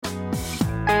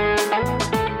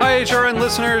HRN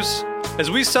listeners.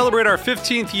 As we celebrate our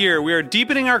 15th year, we are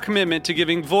deepening our commitment to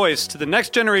giving voice to the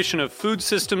next generation of food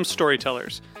systems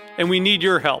storytellers, and we need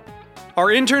your help. Our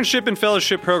internship and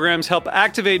fellowship programs help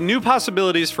activate new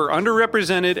possibilities for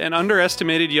underrepresented and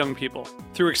underestimated young people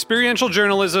through experiential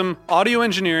journalism, audio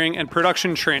engineering, and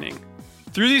production training.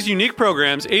 Through these unique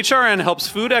programs, HRN helps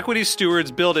food equity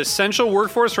stewards build essential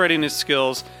workforce readiness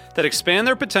skills that expand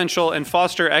their potential and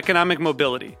foster economic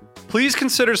mobility. Please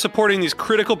consider supporting these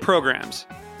critical programs.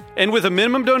 And with a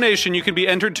minimum donation, you can be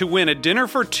entered to win a dinner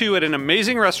for two at an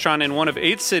amazing restaurant in one of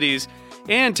 8 cities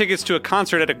and tickets to a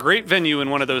concert at a great venue in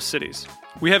one of those cities.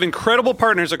 We have incredible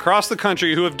partners across the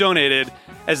country who have donated,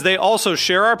 as they also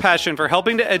share our passion for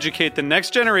helping to educate the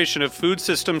next generation of food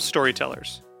systems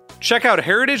storytellers. Check out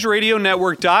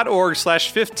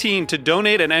heritageradionetwork.org/15 to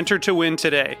donate and enter to win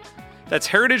today. That's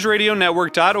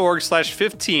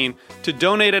heritageradionetwork.org/15 to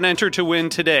donate and enter to win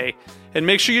today. And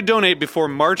make sure you donate before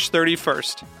March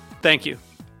 31st. Thank you.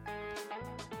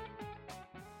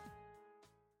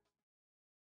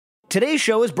 Today's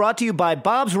show is brought to you by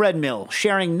Bob's Red Mill,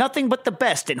 sharing nothing but the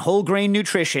best in whole grain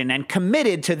nutrition and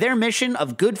committed to their mission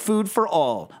of good food for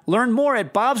all. Learn more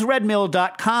at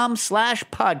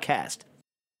bobsredmill.com/podcast.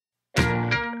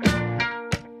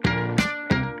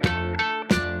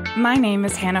 My name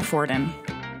is Hannah Forden.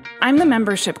 I'm the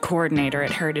membership coordinator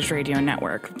at Heritage Radio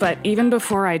Network, but even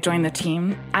before I joined the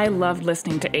team, I loved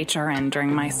listening to HRN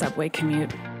during my subway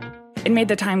commute. It made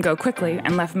the time go quickly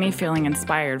and left me feeling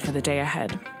inspired for the day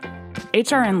ahead.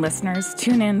 HRN listeners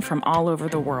tune in from all over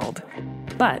the world,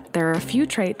 but there are a few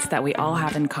traits that we all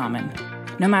have in common,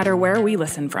 no matter where we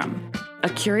listen from. A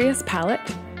curious palate,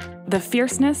 the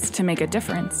fierceness to make a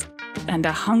difference, and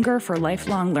a hunger for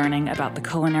lifelong learning about the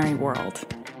culinary world.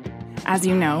 As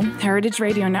you know, Heritage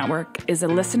Radio Network is a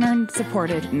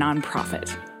listener-supported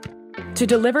nonprofit. To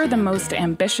deliver the most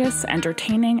ambitious,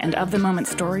 entertaining, and of-the-moment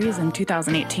stories in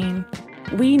 2018,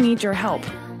 we need your help.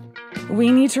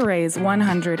 We need to raise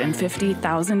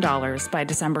 $150,000 by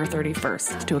December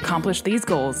 31st to accomplish these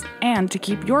goals and to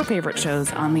keep your favorite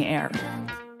shows on the air.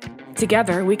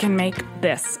 Together, we can make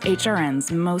this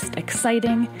HRN's most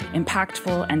exciting,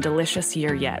 impactful, and delicious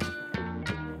year yet.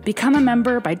 Become a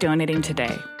member by donating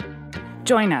today.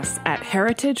 Join us at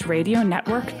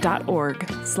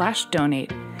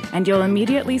heritageradionetwork.org/donate, and you'll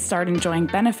immediately start enjoying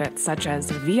benefits such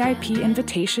as VIP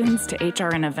invitations to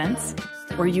HRN events,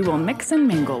 where you will mix and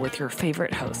mingle with your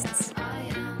favorite hosts.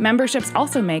 Memberships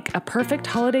also make a perfect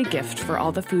holiday gift for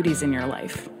all the foodies in your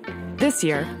life. This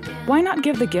year, why not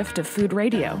give the gift of food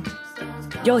radio?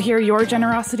 You'll hear your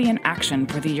generosity in action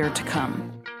for the year to come.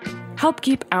 Help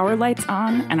keep our lights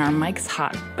on and our mics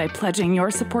hot by pledging your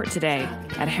support today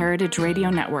at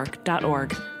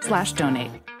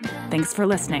heritageradionetwork.org/donate. Thanks for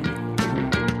listening.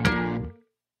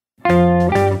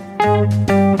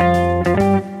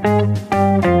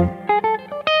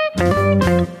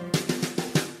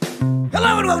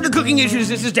 Hello and welcome to Cooking Issues.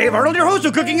 This is Dave Arnold, your host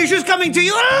of Cooking Issues, coming to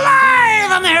you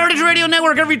live on the Heritage Radio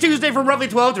Network every Tuesday from roughly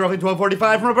 12 to roughly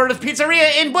 12:45 from Roberta's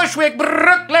Pizzeria in Bushwick,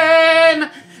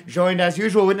 Brooklyn. Joined as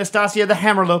usual with Nastasia the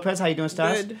Hammer Lopez. How you doing,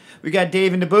 Stas? Good. We got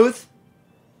Dave in the booth.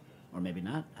 Or maybe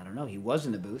not. I don't know. He was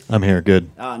in the booth. I'm here. Good.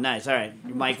 Oh, nice. All right.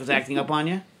 Your mic was acting up on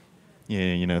you?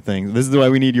 Yeah, things. This is why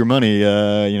we need your money.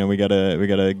 We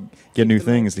gotta get new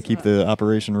things to keep the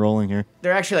operation rolling here.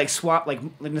 They're actually like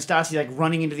Nastasia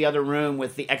running into the other room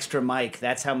with the extra mic.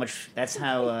 That's how much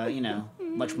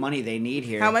much money they need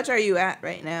here. How much are you at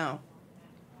right now,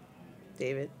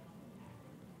 David?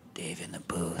 Dave in the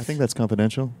booth. I think that's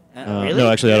confidential. Really? No,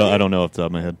 actually, I don't know off the top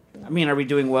of my head. I mean, are we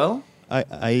doing well?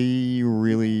 I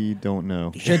really don't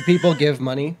know. Should people give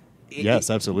money? Yes,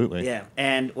 absolutely. Yeah,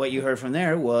 and what you heard from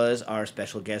there was our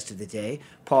special guest of the day,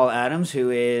 Paul Adams, who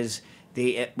is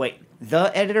the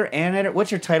editor and editor.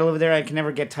 What's your title over there? I can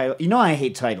never get title. You know I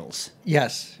hate titles.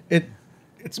 Yes.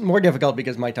 It's more difficult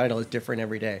because my title is different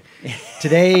every day.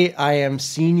 Today, I am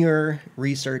senior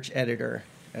research editor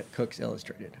at Cooks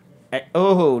Illustrated.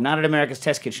 Not at America's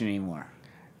Test Kitchen anymore.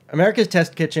 America's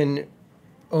Test Kitchen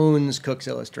owns Cooks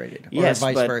Illustrated, or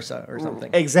vice versa, or something.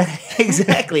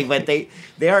 Exactly. But they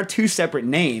are two separate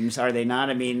names, are they not?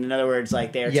 I mean, in other words,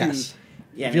 like they are yes. two.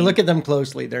 Yeah, if you look at them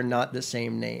closely, they're not the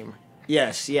same name.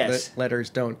 Yes. The letters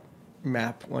don't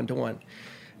map one to one.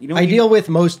 I deal with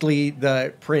mostly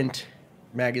the print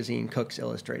magazine Cooks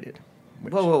Illustrated.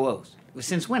 Whoa.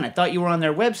 Since when? I thought you were on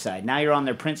their website. Now you're on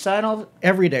their print side?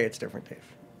 Every day it's different, Dave.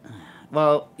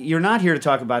 Well, you're not here to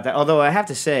talk about that. Although I have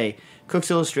to say,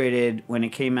 Cooks Illustrated, when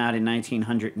it came out in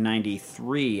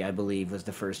 1993, I believe, was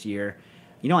the first year.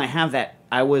 I have that.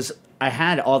 I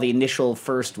had all the initial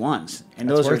first ones, and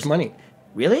That's those worth money.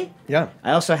 Really? Yeah.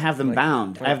 I also have them Like-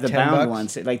 bound. I like have the 10 bound bucks?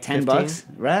 ones, like 10 15? bucks.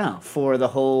 Wow, for the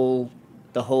whole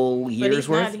But year's he's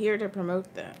worth. not here to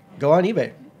promote that. Go on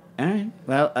eBay All right.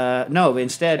 Well, no.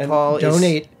 Instead, and Paul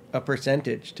donate a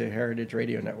percentage to Heritage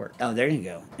Radio Network. Oh, there you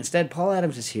go. Instead, Paul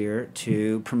Adams is here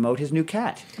to promote his new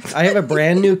cat. I have a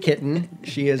brand new kitten.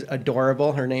 She is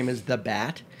adorable. Her name is the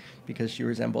Bat because she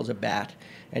resembles a bat.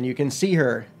 And you can see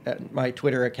her at my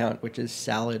Twitter account, which is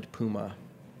Salad Puma.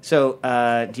 So,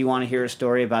 do you want to hear a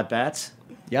story about bats?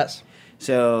 Yes.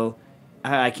 So,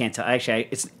 I can't tell. Actually,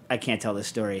 I can't tell this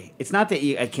story. It's not that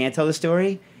I can't tell the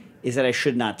story. Is that I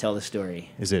should not tell the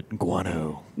story. Is it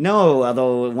guano? No,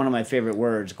 although one of my favorite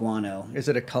words, guano. Is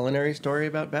it a culinary story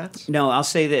about bats? No, I'll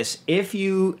say this. If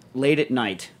you, late at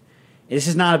night, this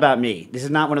is not about me. This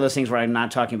is not one of those things where I'm not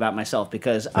talking about myself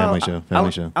because Family show.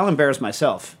 I'll embarrass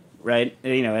myself, right?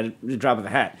 You know, at the drop of a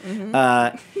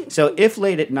hat. So if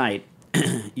late at night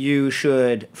you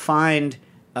should find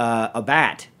a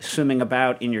bat swimming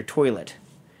about in your toilet,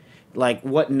 like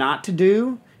what not to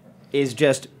do is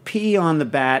just pee on the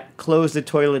bat, close the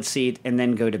toilet seat, and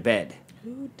then go to bed.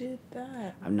 Who did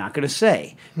that? I'm not going to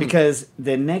say because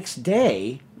the next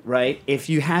day, right? If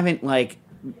you haven't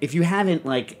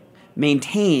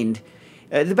maintained,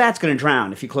 the bat's going to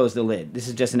drown if you close the lid. This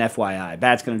is just an FYI.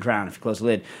 Bat's going to drown if you close the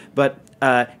lid. But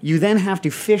you then have to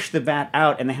fish the bat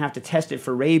out, and they have to test it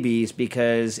for rabies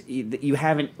because you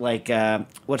haven't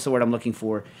what's the word I'm looking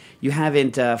for? You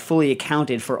haven't fully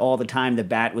accounted for all the time the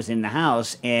bat was in the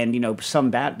house, and some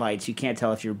bat bites you can't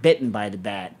tell if you're bitten by the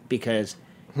bat because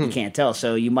you can't tell.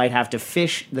 So you might have to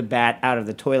fish the bat out of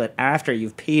the toilet after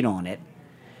you've peed on it.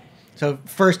 So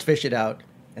first fish it out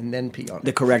and then pee on The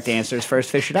it. correct answer is first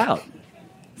fish it out.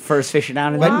 First fish it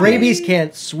out, and But then rabies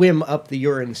can't swim up the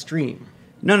urine stream.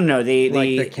 No. Like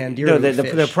the Candiru the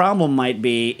fish. problem might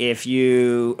be if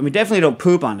you. I mean, definitely don't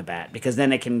poop on the bat because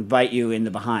then it can bite you in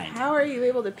the behind. How are you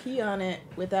able to pee on it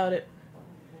without it?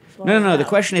 No. The out?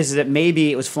 question is that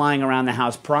maybe it was flying around the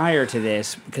house prior to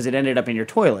this because it ended up in your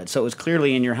toilet. So it was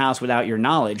clearly in your house without your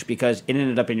knowledge because it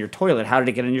ended up in your toilet. How did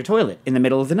it get in your toilet? In the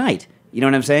middle of the night. You know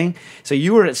what I'm saying? So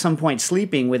you were at some point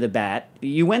sleeping with a bat.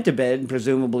 You went to bed, and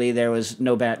presumably there was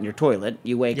no bat in your toilet.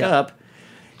 You wake Yeah. up,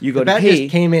 you go The to bat pee.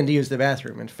 just came in to use the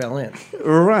bathroom and fell in.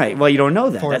 Right. Well, you don't know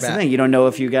that. Poor That's the bat. thing. You don't know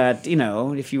if you got,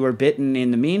 if you were bitten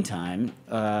in the meantime,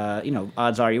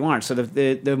 odds are you aren't. So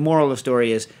the moral of the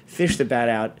story is fish the bat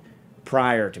out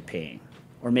prior to peeing.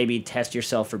 Or maybe test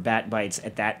yourself for bat bites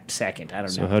at that second. I don't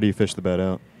So know. how do you fish the bat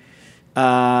out?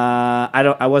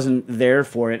 I wasn't there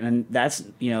for it, and that's,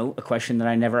 a question that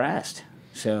I never asked.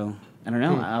 So, I don't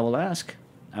know. I will ask.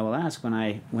 when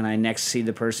I next see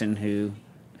the person who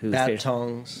Bat fished.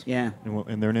 tongues. Yeah.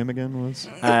 And their name again was?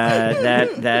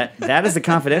 That is the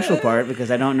confidential part because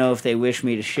I don't know if they wish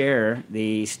me to share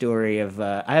the story of.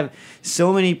 I have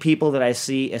so many people that I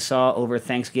saw over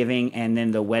Thanksgiving and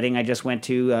then the wedding I just went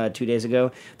to 2 days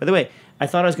ago. By the way, I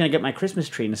thought I was going to get my Christmas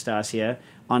tree, Nastasia,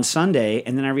 on Sunday,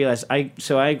 and then I realized I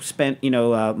spent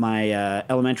my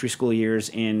elementary school years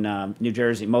in New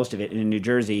Jersey, most of it in New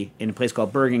Jersey, in a place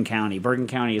called Bergen County. Bergen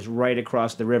County is right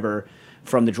across the river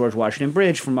from the George Washington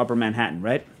Bridge from Upper Manhattan,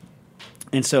 right?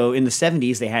 And so in the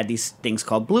 70s, they had these things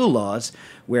called blue laws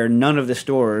where none of the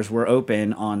stores were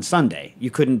open on Sunday.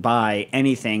 You couldn't buy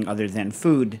anything other than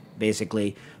food,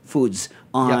 basically, foods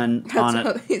on That's on how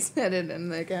a... they said it in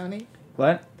the county.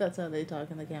 What? That's how they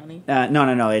talk in the county.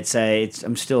 No. It's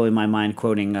I'm still in my mind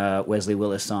quoting Wesley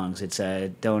Willis songs. It's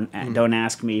don't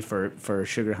ask me for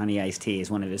sugar honey iced tea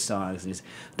is one of his songs. It's,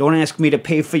 don't ask me to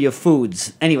pay for your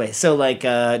foods. Anyway, so like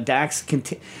Dax,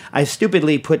 I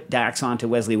stupidly put Dax onto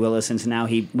Wesley Willis, and so now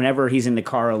whenever he's in the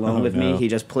car alone with me, he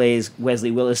just plays Wesley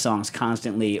Willis songs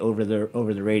constantly over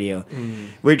the radio,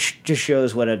 which just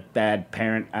shows what a bad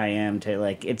parent I am. To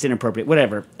it's inappropriate.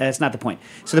 Whatever. That's not the point.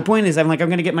 So the point is, I'm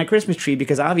going to get my Christmas tree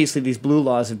because obviously these blue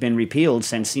laws have been repealed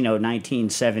since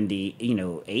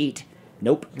 1978.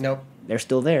 Nope, they're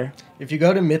still there. If you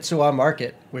go to Mitsuwa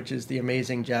Market, which is the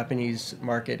amazing Japanese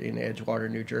market in Edgewater,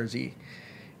 New Jersey,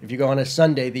 if you go on a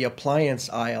Sunday, the appliance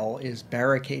aisle is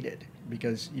barricaded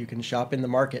because you can shop in the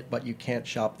market, but you can't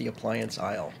shop the appliance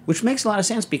aisle. Which makes a lot of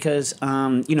sense because,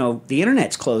 the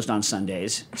internet's closed on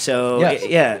Sundays. So,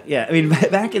 Yes. yeah. I mean,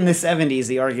 back in the 70s,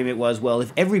 the argument was, well,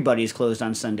 if everybody's closed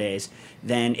on Sundays,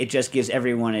 then it just gives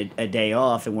everyone a day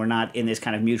off, and we're not in this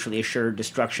kind of mutually assured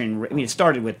destruction. I mean, it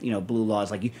started with, blue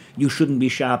laws, like you shouldn't be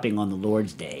shopping on the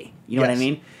Lord's Day. You know what I Yes.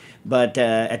 mean? But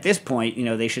at this point,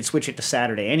 they should switch it to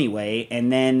Saturday anyway.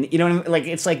 And then,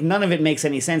 it's like none of it makes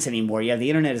any sense anymore. Yeah, the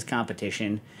internet is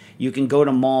competition. You can go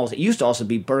to malls. It used to also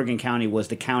be Bergen County was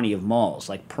the county of malls.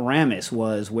 Like Paramus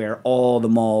was where all the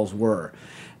malls were.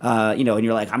 and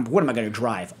you're like, what am I going to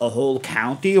drive? A whole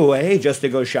county away just to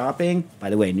go shopping? By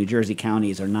the way, New Jersey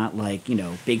counties are not like,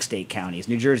 big state counties.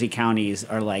 New Jersey counties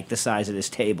are like the size of this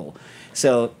table.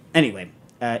 So, anyway,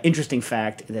 interesting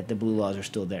fact that the blue laws are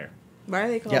still there. Why are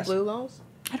they called blue laws?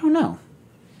 I don't know.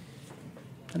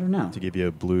 To give you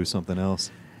a blue something else.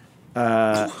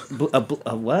 A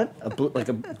what? Like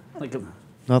a.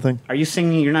 Nothing. Are you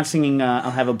singing? You're not singing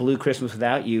 "I'll Have a Blue Christmas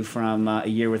Without You" from A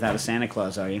Year Without a Santa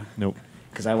Claus, are you? Nope.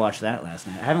 Because I watched that last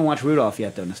night. I haven't watched Rudolph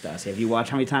yet, though, Nastasia. Have you watched?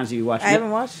 How many times have you watched it? I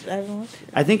haven't watched it.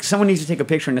 I think someone needs to take a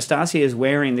picture. Nastasia is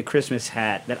wearing the Christmas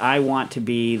hat that I want to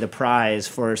be the prize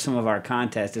for some of our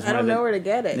contests. I don't know where to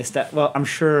get it. Well, I'm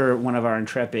sure one of our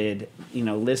intrepid,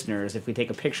 listeners, if we take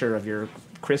a picture of your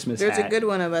Christmas hat. There's a good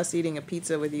one of us eating a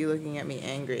pizza with you looking at me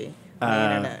angry on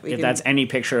the internet. If that's any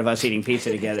picture of us eating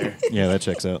pizza together. Yeah, that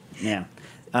checks out. Yeah.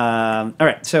 All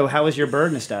right. So, how was your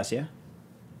bird, Nastasia?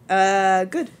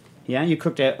 Good. Yeah, you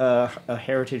cooked a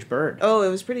heritage bird. Oh, it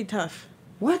was pretty tough.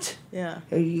 What? Yeah.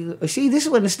 See, this is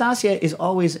what Nastasia is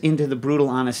always into, the brutal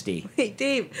honesty. Hey,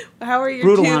 Dave, how are your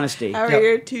brutal honesty? How are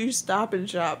your 2 Stop and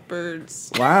Shop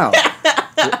birds? Wow.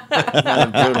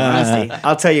 Brutal honesty.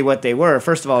 I'll tell you what they were.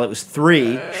 First of all, it was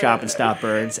 3 Shop and Stop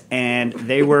birds, and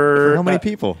they were... For how many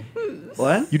people?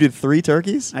 What? You did 3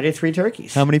 turkeys? I did 3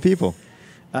 turkeys. How many people?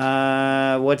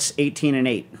 What's 18 and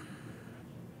 8?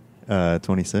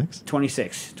 26?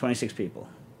 26 people.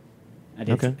 I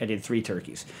did 3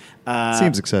 turkeys.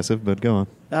 Seems excessive, but go on.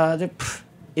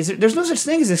 There's no such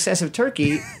thing as excessive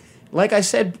turkey. Like I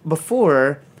said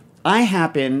before, I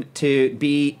happen to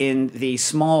be in the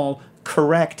small,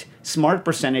 correct, smart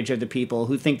percentage of the people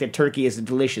who think that turkey is a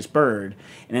delicious bird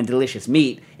and a delicious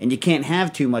meat, and you can't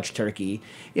have too much turkey.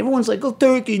 Everyone's like, "Oh,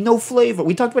 turkey, no flavor."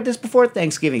 We talked about this before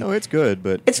Thanksgiving. No, it's good,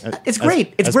 but it's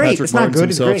great. It's as great. Patrick It's not Martins good.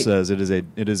 It's himself great. says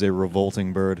it is a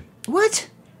revolting bird. What?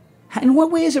 In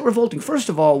what way is it revolting? First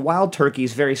of all, wild turkey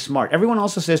is very smart. Everyone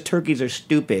also says turkeys are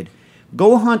stupid.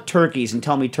 Go hunt turkeys and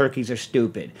tell me turkeys are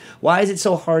stupid. Why is it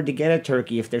so hard to get a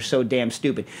turkey if they're so damn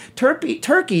stupid?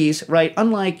 Turkeys, right,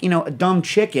 unlike, a dumb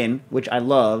chicken, which I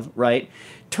love, right,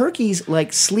 turkeys,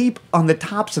 like, sleep on the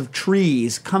tops of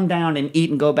trees, come down and eat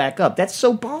and go back up. That's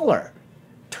so baller.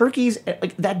 Turkeys,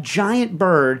 like, that giant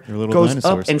bird goes dinosaurs.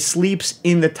 up and sleeps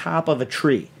in the top of a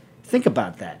tree. Think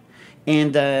about that.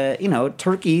 And,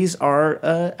 turkeys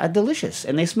are delicious,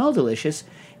 and they smell delicious,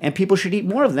 and people should eat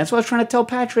more of them. That's what I was trying to tell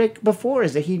Patrick before,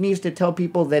 is that he needs to tell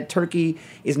people that turkey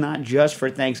is not just for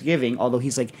Thanksgiving, although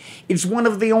he's like, it's one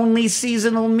of the only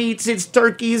seasonal meats. It's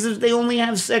turkeys. They only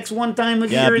have sex one time a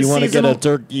year. Yeah, if you want to get a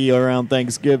turkey around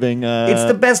Thanksgiving. It's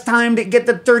the best time to get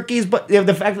the turkeys, but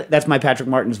the fact that's my Patrick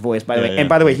Martin's voice, by the way. Yeah. And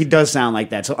by the way, he does sound like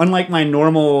that. So unlike my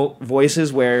normal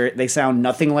voices where they sound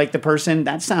nothing like the person,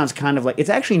 that sounds kind of like, it's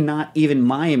actually not even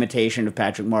my imitation of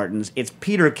Patrick Martin's. It's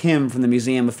Peter Kim from the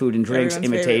Museum of Food and Drinks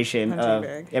imitation of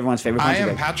everyone's favorite I punching am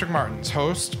bag. Patrick Martins,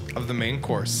 host of the main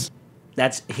course.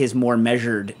 That's his more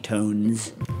measured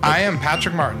tones. I am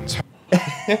Patrick Martins.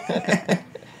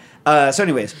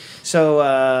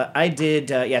 I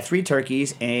did 3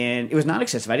 turkeys, and it was not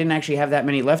excessive. I didn't actually have that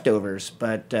many leftovers,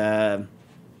 but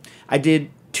I did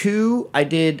 2. I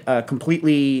did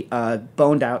completely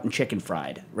boned out and chicken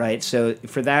fried, right? So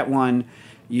for that one,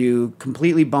 you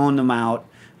completely bone them out.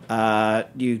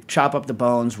 You chop up the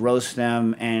bones, roast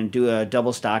them, and do a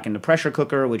double stock in the pressure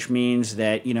cooker, which means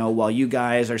that, while you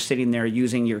guys are sitting there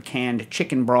using your canned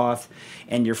chicken broth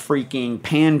and your freaking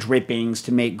pan drippings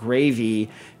to make gravy,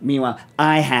 meanwhile,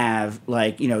 I have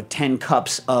 10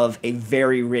 cups of a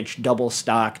very rich double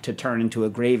stock to turn into a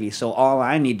gravy. So all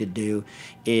I need to do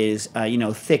is,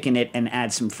 thicken it and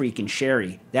add some freaking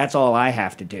sherry. That's all I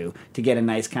have to do to get a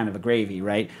nice kind of a gravy,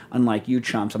 right? Unlike you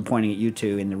chumps, I'm pointing at you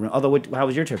two in the room. Although, how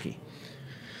was your turkey?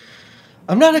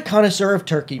 I'm not a connoisseur of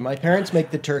turkey. My parents make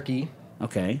the turkey.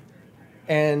 Okay.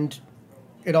 And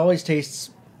it always tastes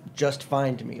just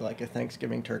fine to me, like a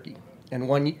Thanksgiving turkey.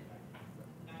 And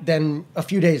then a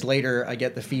few days later, I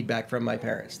get the feedback from my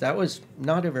parents. That was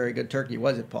not a very good turkey,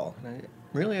 was it, Paul? And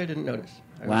I didn't notice.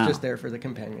 I was just there for the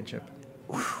companionship.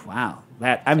 Wow.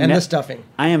 The stuffing.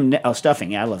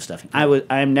 Stuffing. Yeah, I love stuffing.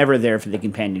 I am never there for the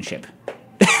companionship.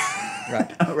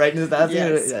 Right. Right? That's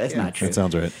Yes. not true. That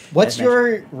sounds right. What's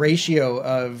your ratio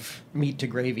of meat to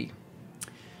gravy?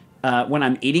 When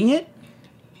I'm eating it,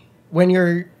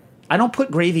 I don't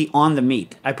put gravy on the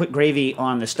meat. I put gravy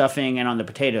on the stuffing and on the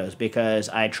potatoes because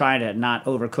I try to not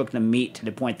overcook the meat to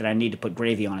the point that I need to put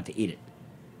gravy on it to eat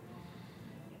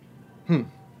it.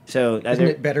 So isn't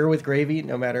it better with gravy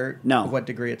no matter what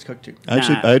degree it's cooked to?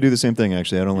 Actually, I do the same thing.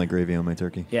 Actually, I don't like gravy on my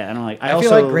turkey. Yeah, I don't like. I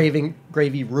feel like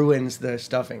gravy ruins the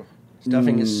stuffing.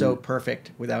 Stuffing is so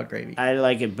perfect without gravy. I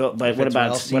like it, but If what it's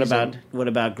about well what about seasoned. what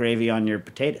about gravy on your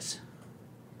potatoes?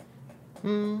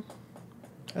 I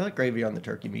like gravy on the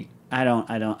turkey meat. I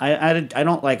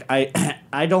don't like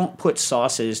I don't put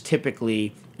sauces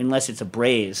typically unless it's a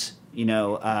braise,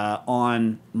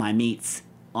 on my meats,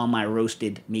 on my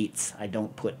roasted meats. I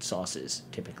don't put sauces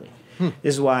typically.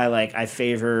 This is why I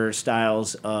favor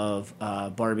styles of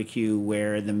barbecue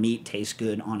where the meat tastes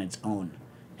good on its own,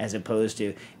 as opposed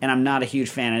to. And I'm not a huge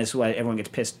fan. And this is why everyone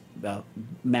gets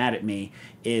mad at me,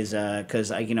 is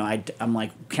because I'm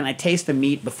like, can I taste the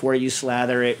meat before you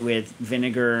slather it with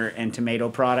vinegar and tomato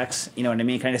products? You know what I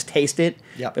mean? Can I just taste it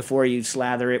before you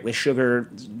slather it with sugar,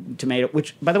 tomato?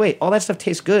 Which, by the way, all that stuff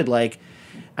tastes good. Like,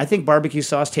 I think barbecue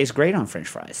sauce tastes great on French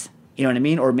fries. You know what I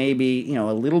mean? Or maybe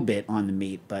a little bit on the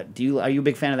meat. But are you a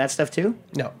big fan of that stuff too?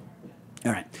 No.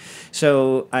 All right.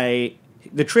 So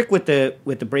the trick with the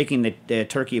breaking the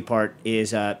turkey apart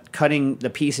is cutting the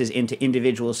pieces into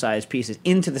individual size pieces,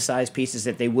 into the size pieces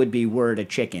that they would be were a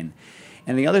chicken.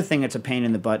 And the other thing that's a pain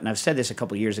in the butt, and I've said this a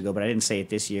couple of years ago, but I didn't say it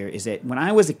this year, is that when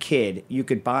I was a kid, you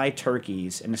could buy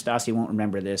turkeys, and Nastasia won't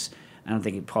remember this. I don't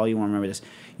think, Paul, you won't remember this.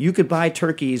 You could buy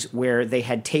turkeys where they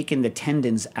had taken the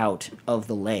tendons out of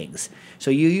the legs.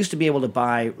 So you used to be able to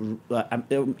buy,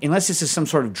 unless this is some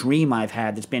sort of dream I've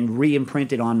had that's been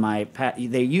re-imprinted on my,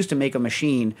 they used to make a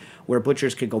machine where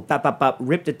butchers could go pop, pop, pop,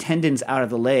 rip the tendons out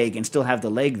of the leg and still have the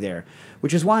leg there.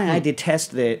 Which is why I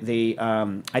detest the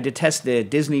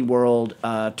Disney World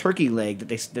turkey leg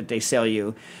that they sell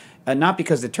you. Not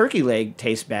because the turkey leg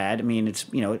tastes bad. I mean, it's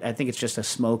I think it's just a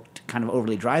smoked kind of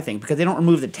overly dry thing because they don't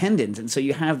remove the tendons, and so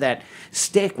you have that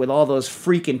stick with all those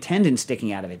freaking tendons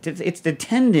sticking out of it. It's the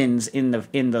tendons in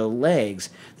the legs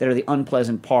that are the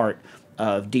unpleasant part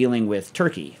of dealing with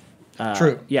turkey.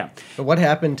 True. Yeah. But what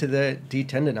happened to the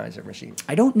detendonizer machine?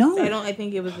 I don't know. I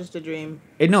think it was just a dream.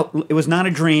 It was not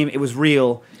a dream. It was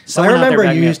real. I Someone out there remember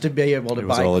back you me used up. to be able to It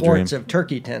was buy all a quarts dream. of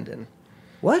turkey tendon.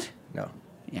 What? No.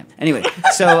 Yeah. Anyway,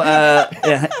 so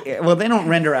well, they don't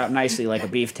render out nicely like a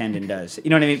beef tendon does. You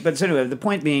know what I mean? But so anyway, the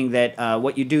point being that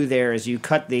what you do there is you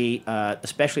cut the,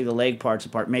 especially the leg parts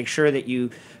apart. Make sure that you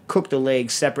cook the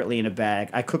legs separately in a bag.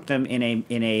 I cook them in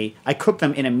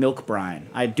a milk brine.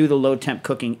 I do the low temp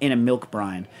cooking in a milk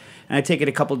brine. And I take it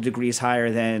a couple of degrees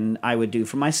higher than I would do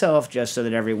for myself, just so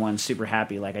that everyone's super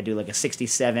happy. Like I do like a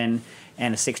 67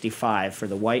 and a 65 for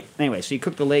the white. Anyway, so you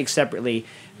cook the legs separately,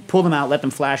 pull them out, let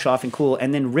them flash off and cool,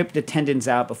 and then rip the tendons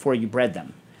out before you bread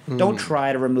them. Don't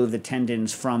try to remove the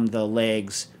tendons from the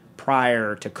legs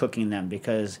prior to cooking them,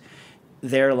 because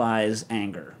there lies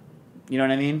anger. You know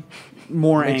what I mean?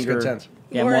 More Makes anger. good sense.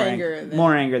 Yeah, More more anger than-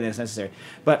 more anger than is necessary.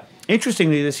 But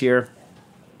interestingly, this year,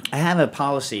 I have a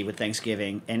policy with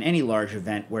Thanksgiving and any large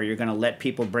event where you're going to let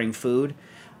people bring food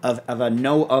of a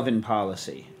no oven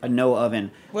policy. A no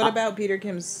oven. What about Peter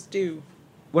Kim's stew?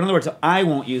 Well, in other words, I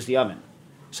won't use the oven.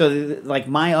 So,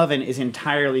 my oven is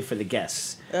entirely for the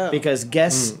guests. Oh. Because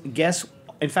guests,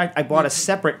 in fact, I bought a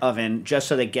separate oven just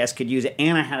so that guests could use it,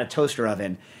 and I had a toaster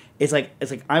oven. It's like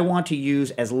I want to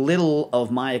use as little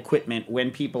of my equipment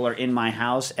when people are in my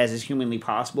house as is humanly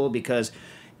possible, because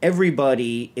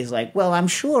everybody is like, well, I'm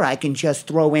sure I can just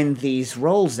throw in these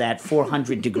rolls at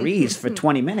 400 degrees for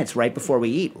 20 minutes right before we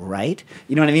eat, right?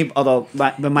 You know what I mean? Although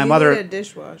my You mother... need a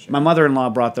dishwasher. My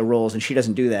mother-in-law brought the rolls, and she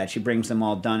doesn't do that. She brings them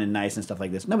all done and nice and stuff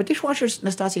like this. No, but dishwashers,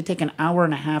 Nastasia, take an hour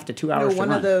and a half to 2 hours to one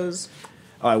run. of those.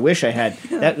 Oh, I wish I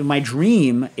had. My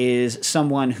dream is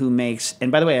someone who makes...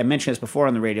 And by the way, I mentioned this before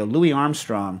on the radio. Louis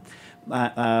Armstrong.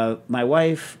 My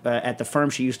wife, at the firm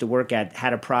she used to work at,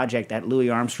 had a project at Louis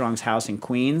Armstrong's house in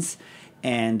Queens.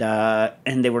 And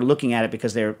they were looking at it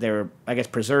because they're I guess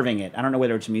preserving it. I don't know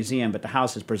whether it's a museum, but the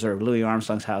house is preserved. Louis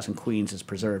Armstrong's house in Queens is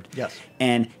preserved. Yes.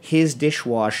 And his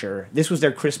dishwasher, this was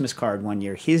their Christmas card one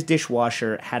year. His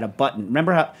dishwasher had a button.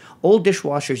 Remember how old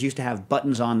dishwashers used to have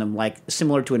buttons on them, like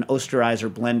similar to an Osterizer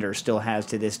blender still has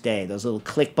to this day. Those little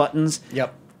click buttons.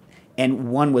 Yep. And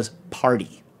one was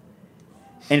party.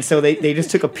 And so they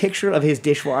just took a picture of his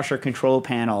dishwasher control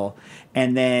panel,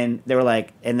 and then they were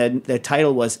like, and the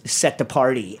title was Set to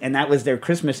Party. And that was their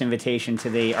Christmas invitation to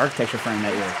the architecture firm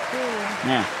that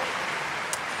year. Yeah.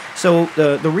 So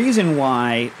the reason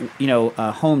why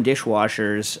home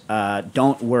dishwashers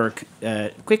don't work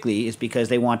quickly is because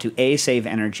they want to A, save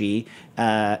energy,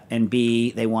 and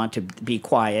B, they want to be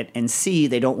quiet, and C,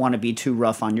 they don't want to be too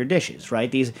rough on your dishes,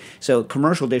 right? So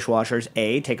commercial dishwashers,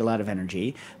 A, take a lot of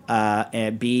energy,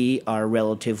 and B, are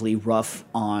relatively rough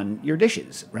on your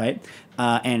dishes, right?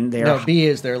 And they're B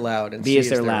is they're loud, and B C is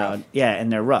they're loud, rough. yeah,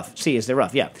 and they're rough. C is they're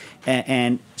rough, yeah,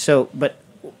 and so but.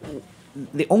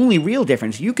 the only real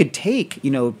difference, you could take,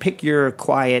 pick your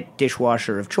quiet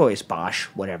dishwasher of choice, Bosch,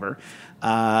 whatever,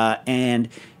 and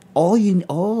all you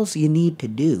need to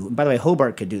do, by the way,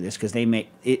 Hobart could do this because they make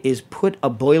it, is put a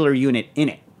boiler unit in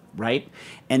it, right?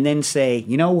 And then say,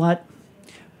 you know what?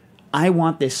 I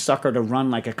want this sucker to run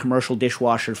like a commercial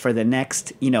dishwasher for the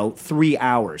next, 3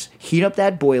 hours. Heat up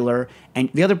that boiler. And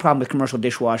the other problem with commercial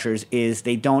dishwashers is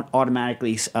they don't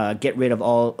automatically get rid of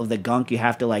all of the gunk. You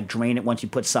have to like drain it once you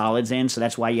put solids in. So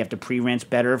that's why you have to pre-rinse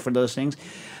better for those things.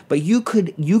 But you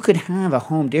could have a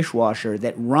home dishwasher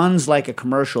that runs like a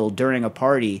commercial during a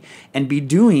party and be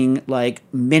doing like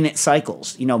minute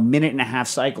cycles, minute and a half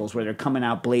cycles where they're coming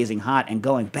out blazing hot and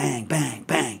going bang, bang,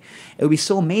 bang. It would be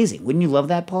so amazing. Wouldn't you love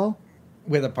that, Paul?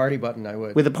 With a party button, I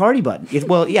would. With a party button.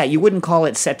 Well, yeah, you wouldn't call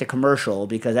it set to commercial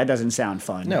because that doesn't sound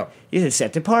fun. No. You said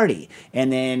set to party.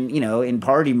 And then, in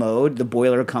party mode, the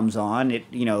boiler comes on. It,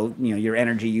 your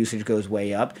energy usage goes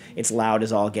way up. It's loud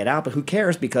as all get out, but who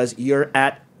cares because you're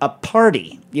at a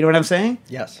party. You know what I'm saying?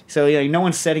 Yes. So, no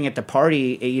one's sitting at the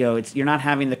party. You're not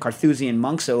having the Carthusian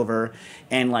monks over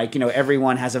and,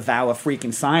 everyone has a vow of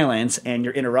freaking silence and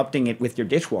you're interrupting it with your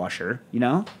dishwasher,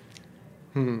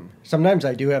 Sometimes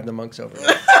I do have the monks over.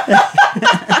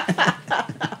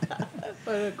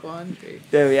 What a quandary.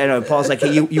 I know. Paul's like,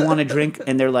 hey, you want a drink?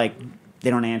 And they're like, they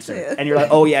don't answer. And you're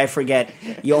like, oh, yeah, I forget.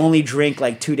 You only drink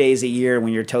like 2 days a year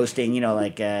when you're toasting,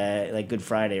 like Good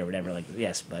Friday or whatever. Like,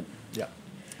 yes, but Yeah.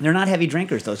 they're not heavy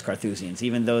drinkers, those Carthusians,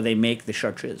 even though they make the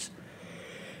chartreuse.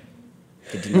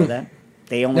 Did you know that?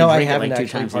 They only No, I drink it haven't like 2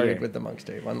 actually times a year. partied with the monks,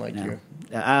 Dave, unlike you.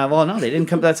 Well, no, they didn't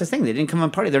come. That's the thing. They didn't come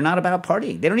and party. They're not about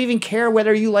partying. They don't even care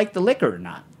whether you like the liquor or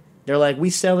not. They're like, we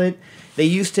sell it. They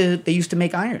used to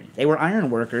make iron. They were iron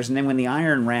workers, and then when the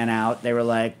iron ran out, they were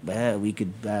like, well, we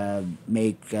could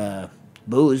make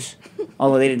booze.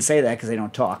 Although they didn't say that because they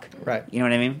don't talk. Right. You know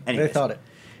what I mean? Anyways, They thought it.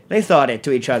 They thought it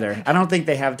to each other. I don't think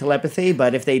they have telepathy,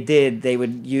 but if they did, they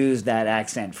would use that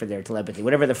accent for their telepathy.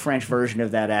 Whatever the French version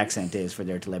of that accent is for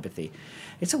their telepathy.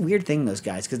 It's a weird thing, those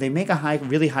guys, because they make a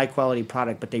really high-quality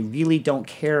product, but they really don't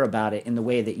care about it in the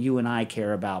way that you and I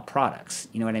care about products.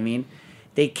 You know what I mean?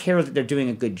 They care that they're doing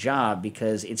a good job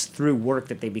because it's through work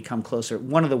that they become closer.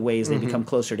 One of the ways they become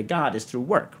closer to God is through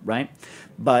work, right?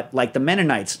 But like the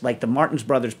Mennonites, like the Martins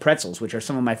Brothers pretzels, which are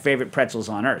some of my favorite pretzels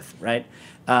on earth, right?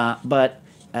 But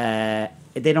they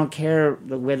don't care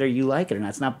whether you like it or not.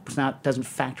 It's not doesn't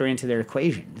factor into their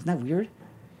equation. Isn't that weird?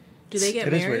 Do they get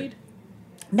It is weird. married?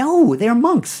 No, they're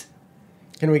monks.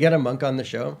 Can we get a monk on the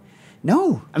show?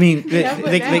 No, I mean they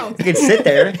can sit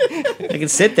there. They can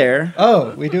sit there.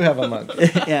 Oh, we do have a monk.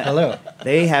 Yeah. Hello.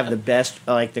 They have the best.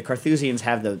 Like the Carthusians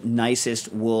have the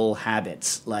nicest wool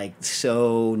habits. Like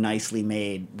so nicely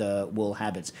made the wool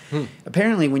habits.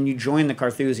 Apparently, when you join the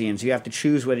Carthusians, you have to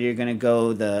choose whether you're going to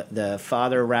go the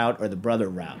father route or the brother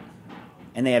route,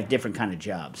 and they have different kind of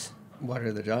jobs. What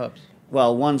are the jobs?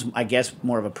 Well, one's, I guess,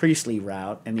 more of a priestly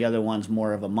route, and the other one's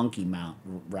more of a monkey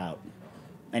route.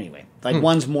 Anyway, like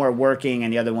one's more working,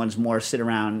 and the other one's more sit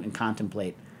around and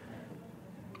contemplate.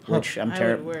 Which I'm I would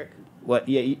terrible. work. What?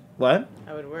 Yeah. What?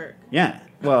 I would work. Yeah.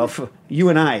 Well, you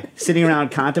and I sitting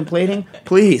around contemplating.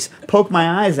 Please poke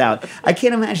my eyes out. I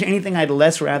can't imagine anything I'd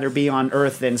less rather be on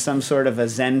Earth than some sort of a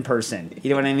Zen person. You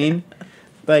know what I mean?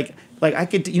 Like I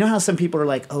could, you know how some people are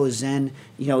like, oh, Zen,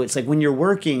 it's like when you're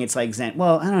working, it's like Zen.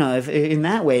 Well, I don't know, if in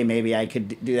that way maybe I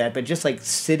could do that, but just like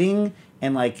sitting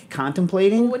and like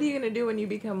contemplating. Well, what are you going to do when you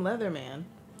become Leatherman?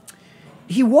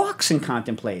 He walks and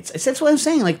contemplates. That's what I'm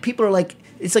saying. Like people are like,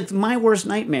 it's like my worst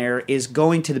nightmare is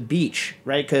going to the beach,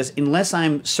 right? Because unless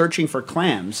I'm searching for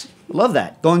clams, love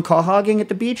that. Going caw hogging at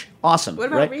the beach, awesome. What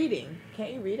about right? reading?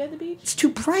 Can't you read at the beach? It's too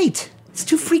bright. It's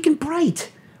too freaking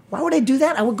bright. Why would I do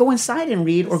that? I would go inside and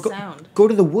read, or sound. go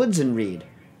to the woods and read,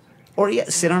 or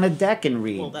sit on a deck and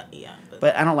read. Well, yeah.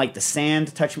 But I don't like the sand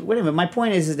to touch me. Whatever. My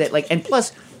point is that like, and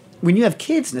plus, when you have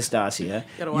kids, Nastasia,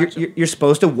 Gotta watch you're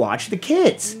supposed to watch the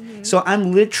kids. So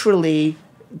I'm literally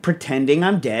pretending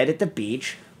I'm dead at the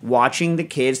beach, watching the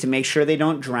kids to make sure they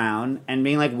don't drown, and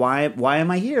being like, why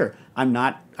am I here? I'm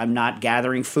not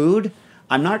gathering food.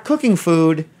 I'm not cooking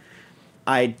food.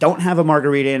 I don't have a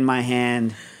margarita in my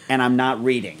hand, and I'm not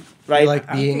reading. Right? You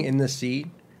like being in the sea?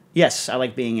 Yes, I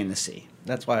like being in the sea.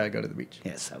 That's why I go to the beach.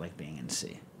 Yes, I like being in the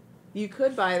sea. You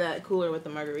could buy that cooler with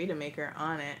the margarita maker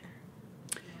on it.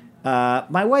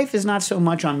 My wife is not so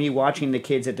much on me watching the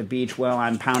kids at the beach while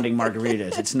I'm pounding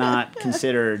margaritas. It's not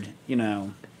considered,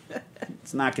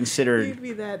 it's not considered. You'd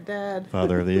be that dad.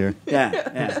 Father of the year.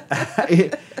 Yeah.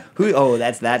 Who? Oh,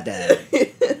 that's that dad.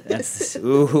 That's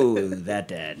that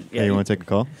dad. Yeah, Hey, you want to take a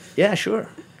call? Yeah, sure.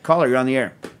 Caller, you're on the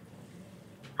air.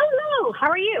 Hello, how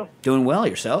are you? Doing well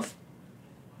yourself?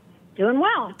 Doing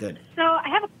well. Good. So I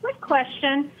have a quick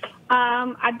question.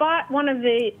 I bought one of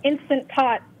the Instant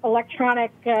Pot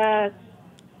electronic pressure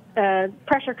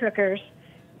cookers,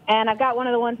 and I've got one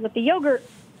of the ones with the yogurt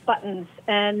buttons.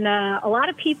 And a lot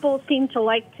of people seem to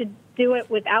like to do it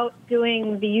without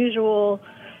doing the usual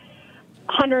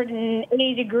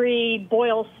 180-degree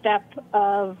boil step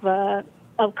of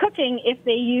cooking if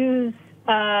they use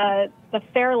the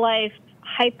Fairlife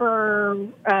Hyper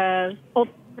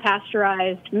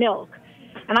ultra-pasteurized milk.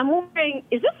 And I'm wondering,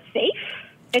 is this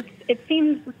safe? It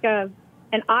seems like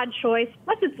an odd choice.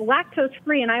 Plus, it's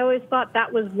lactose-free, and I always thought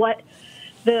that was what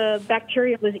the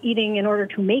bacteria was eating in order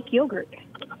to make yogurt.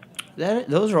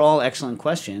 Those are all excellent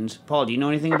questions. Paul, do you know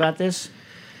anything about this?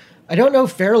 I don't know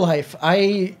Fairlife.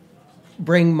 I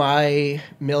bring my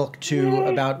milk to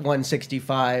about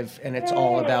 165, and it's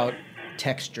all about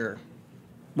texture.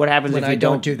 What happens when if you I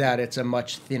don't do that? It's a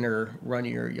much thinner,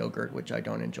 runnier yogurt, which I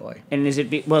don't enjoy. And is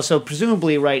it so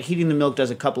presumably, right? Heating the milk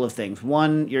does a couple of things.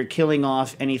 One, you're killing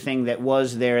off anything that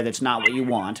was there that's not what you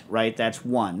want, right? That's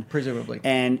one. Presumably.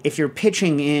 And if you're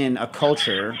pitching in a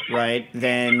culture, right,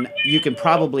 then you can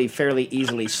probably fairly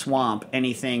easily swamp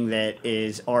anything that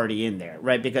is already in there,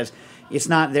 right? Because it's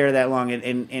not there that long,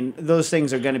 and those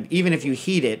things are going to, even if you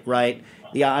heat it, right,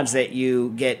 the odds that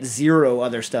you get zero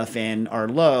other stuff in are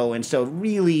low. And so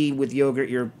really with yogurt,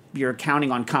 you're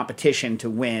counting on competition to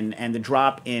win and the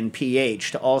drop in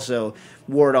pH to also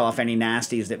ward off any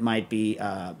nasties that might be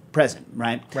present,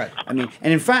 right? Right. I mean,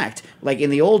 and in fact, like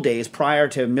in the old days, prior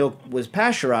to milk was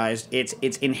pasteurized,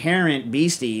 its inherent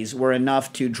beasties were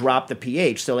enough to drop the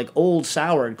pH. So like old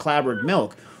soured, clabbered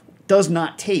milk does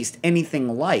not taste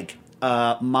anything like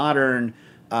modern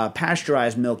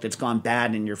pasteurized milk that's gone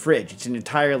bad in your fridge. It's an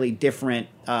entirely different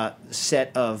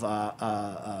set of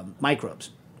microbes.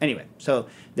 Anyway, so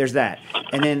there's that.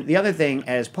 And then the other thing,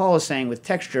 as Paul is saying with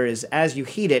texture, is as you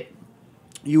heat it,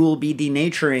 you will be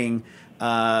denaturing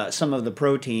some of the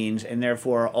proteins and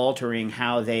therefore altering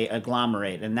how they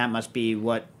agglomerate. And that must be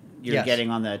what you're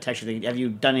getting on the texture thing. Have you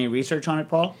done any research on it,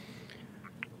 Paul?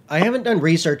 I haven't done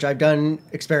research. I've done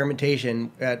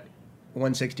experimentation at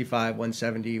 165,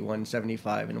 170,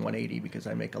 175, and 180 because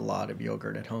I make a lot of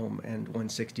yogurt at home, and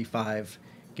 165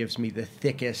 gives me the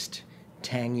thickest,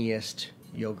 tangiest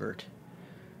yogurt.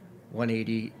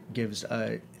 180 gives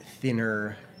a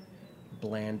thinner,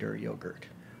 blander yogurt.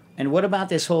 And what about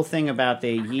this whole thing about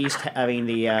the yeast having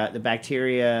the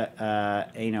bacteria,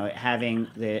 having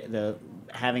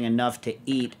having enough to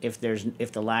eat if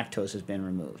the lactose has been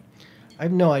removed? I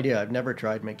have no idea. I've never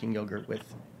tried making yogurt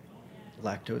with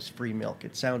lactose-free milk.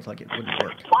 It sounds like it wouldn't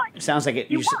work. It sounds like it.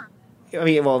 We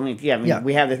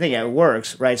have the thing. Yeah, it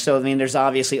works, right? So, I mean, there's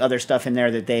obviously other stuff in there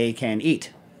that they can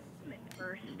eat.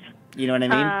 You know what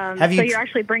I mean? So you're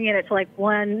actually bringing it to like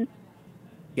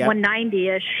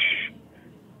 190-ish.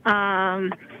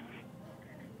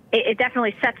 It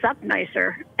definitely sets up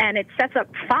nicer, and it sets up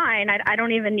fine. I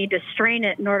don't even need to strain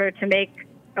it in order to make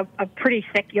a pretty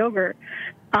thick yogurt.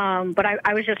 But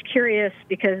I was just curious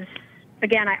because,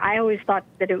 again, I always thought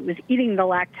that it was eating the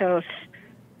lactose.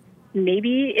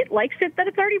 Maybe it likes it that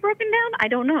it's already broken down. I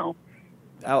don't know.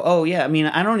 Oh yeah. I mean,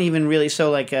 I don't even really. So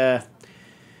like, I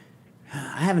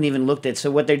haven't even looked at.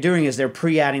 So what they're doing is they're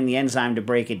pre-adding the enzyme to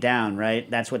break it down, right?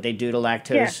 That's what they do to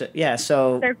lactose. Yeah.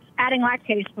 So they're adding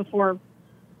lactase before.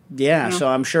 Yeah. So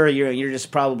I'm sure you're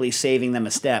just probably saving them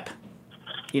a step.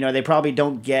 You know, they probably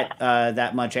don't get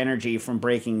that much energy from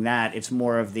breaking that. It's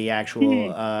more of the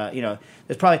actual, it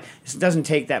doesn't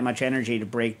take that much energy to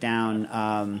break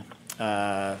down,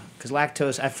 because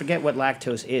lactose, I forget what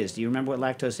lactose is. Do you remember what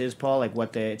lactose is, Paul? Like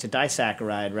it's a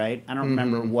disaccharide, right? I don't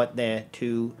remember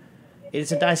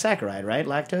it's a disaccharide, right,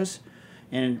 lactose?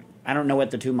 And I don't know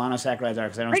what the two monosaccharides are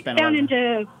because I don't spend a lot of time.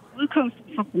 Into glucose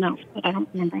and something else, but I don't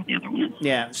remember what the other one is.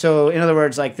 Yeah, so in other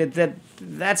words, like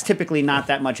that's typically not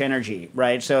that much energy,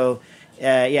 right? So,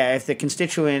 if the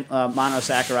constituent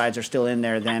monosaccharides are still in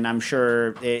there, then I'm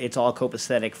sure it's all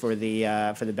copacetic for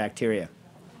the bacteria.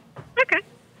 Okay,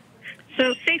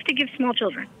 so safe to give small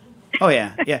children. Oh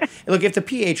yeah. Look, if the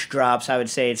pH drops, I would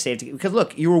say it's safe to, because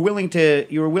look, you were willing to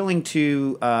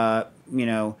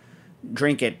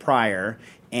drink it prior.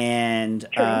 And,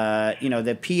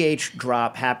 the pH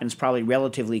drop happens probably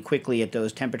relatively quickly at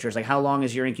those temperatures. Like, how long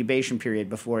is your incubation period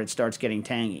before it starts getting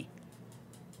tangy?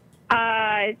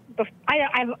 I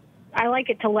like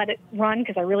it to let it run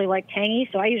because I really like tangy,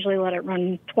 so I usually let it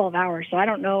run 12 hours, so I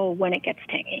don't know when it gets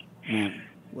tangy. Yeah.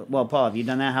 Well, Paul, have you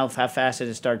done that? How fast does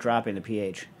it start dropping the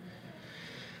pH?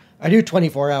 I do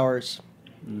 24 hours.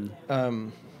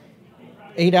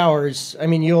 8 hours, I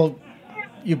mean,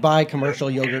 you buy commercial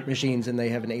yogurt machines and they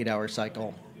have an 8-hour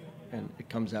cycle and it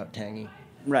comes out tangy.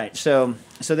 Right. So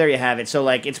there you have it. So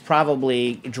like it's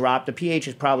probably dropped. The pH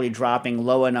is probably dropping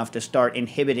low enough to start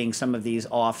inhibiting some of these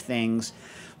off things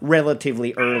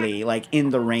relatively early, like in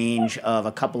the range of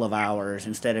a couple of hours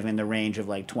instead of in the range of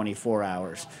like 24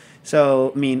 hours.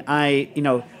 So, I mean,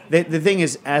 the thing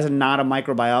is, as not a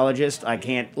microbiologist, I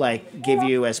can't like give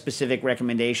you a specific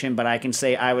recommendation, but I can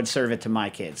say I would serve it to my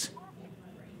kids.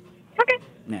 Okay.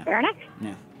 Yeah. Fair enough.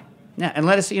 Yeah. Yeah, and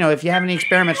let us, if you have any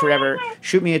experiments or whatever,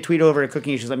 shoot me a tweet over at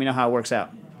Cooking Issues. Let me know how it works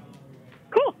out.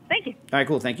 Cool. Thank you. All right,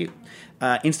 cool. Thank you.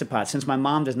 Instapot. Since my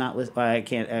mom does not listen, I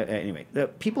can't. Anyway,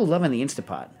 people loving the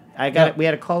Instapot. We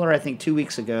had a caller I think 2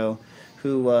 weeks ago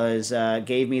who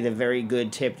gave me the very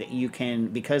good tip that you can,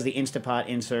 because the Instapot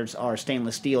inserts are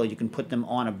stainless steel, you can put them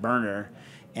on a burner,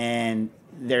 and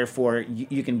therefore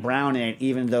you can brown in it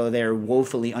even though they're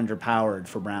woefully underpowered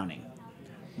for browning.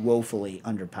 Woefully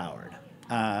underpowered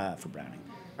for browning.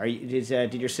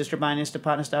 Did your sister buy an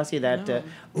Instapot, Nastasia?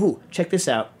 Check this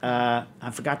out.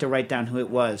 I forgot to write down who it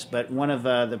was, but one of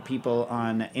the people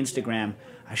on Instagram,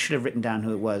 I should have written down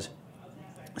who it was,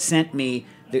 sent me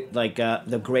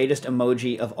the greatest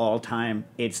emoji of all time.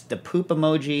 It's the poop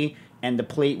emoji and the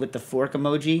plate with the fork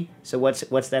emoji. So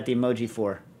what's that the emoji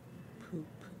for? Poop,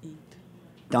 eat.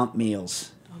 Dump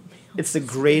meals. It's the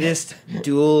greatest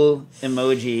dual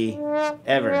emoji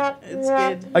ever. It's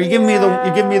good. Are you giving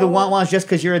me the want-wants just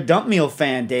because you're a dump meal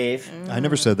fan, Dave? I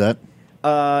never said that.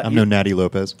 I'm no Natty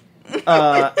Lopez.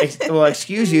 Well,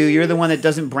 excuse you. You're the one that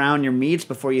doesn't brown your meats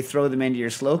before you throw them into your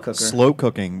slow cooker. Slow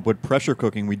cooking. With pressure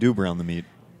cooking, we do brown the meat.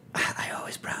 I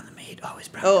always brown the meat. Always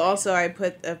brown. Oh, also, I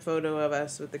put a photo of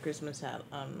us with the Christmas hat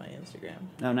on my Instagram.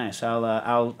 Oh, nice.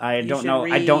 I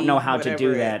don't know how to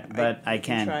do that, but I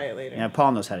can. Try it later. Yeah,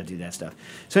 Paul knows how to do that stuff.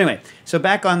 So anyway, so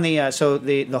back on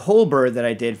the whole bird that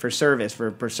I did for service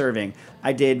for serving,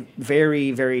 I did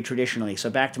very, very traditionally. So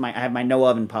back to I have my no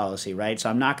oven policy, right? So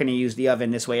I'm not going to use the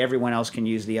oven this way. Everyone else can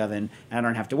use the oven, and I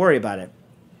don't have to worry about it.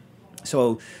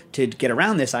 So to get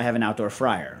around this, I have an outdoor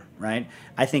fryer. Right?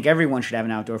 I think everyone should have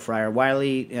an outdoor fryer.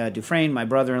 Wiley Dufresne, my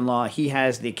brother-in-law, he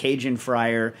has the Cajun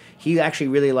fryer. He actually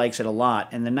really likes it a lot.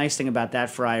 And the nice thing about that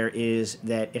fryer is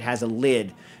that it has a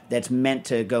lid that's meant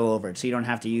to go over it. So you don't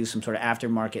have to use some sort of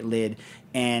aftermarket lid.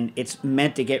 And it's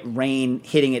meant to get rain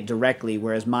hitting it directly,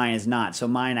 whereas mine is not. So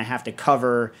mine I have to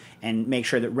cover and make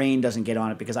sure that rain doesn't get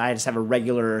on it because I just have a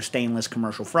regular stainless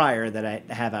commercial fryer that I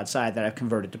have outside that I've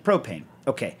converted to propane.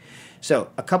 Okay,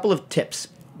 so a couple of tips.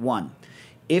 One,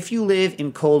 if you live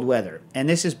in cold weather, and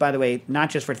this is, by the way, not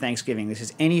just for Thanksgiving, this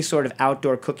is any sort of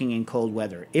outdoor cooking in cold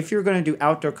weather. If you're going to do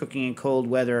outdoor cooking in cold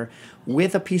weather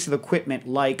with a piece of equipment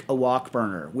like a wok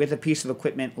burner, with a piece of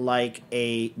equipment like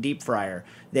a deep fryer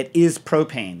that is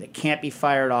propane, that can't be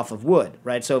fired off of wood,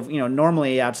 right? So,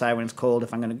 normally outside when it's cold,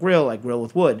 if I'm going to grill, I grill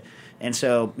with wood. And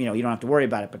so, you don't have to worry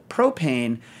about it. But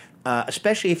propane,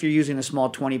 especially if you're using the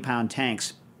small 20-pound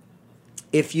tanks,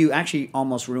 if you actually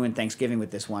almost ruined Thanksgiving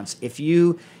with this once, if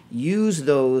you use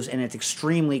those and it's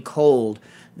extremely cold,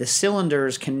 the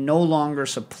cylinders can no longer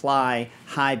supply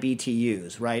high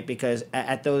BTUs, right? Because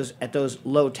at those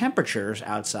low temperatures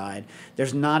outside,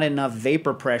 there's not enough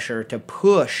vapor pressure to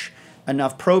push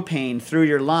enough propane through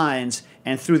your lines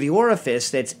and through the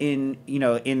orifice that's in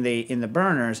the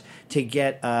burners to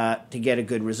get a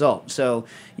good result. So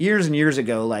years and years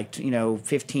ago,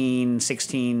 15,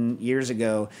 16 years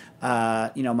ago,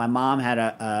 my mom had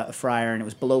a fryer and it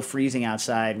was below freezing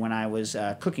outside when I was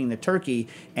cooking the turkey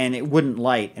and it wouldn't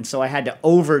light. And so I had to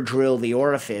over drill the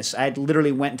orifice. I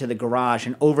literally went into the garage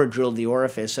and over drilled the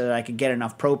orifice so that I could get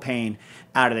enough propane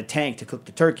out of the tank to cook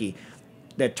the turkey.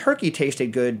 The turkey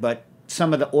tasted good, but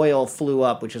some of the oil flew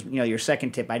up, which is your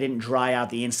second tip. I didn't dry out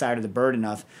the inside of the bird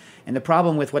enough, and the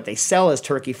problem with what they sell as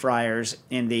turkey fryers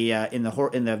in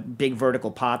the big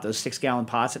vertical pot, those 6-gallon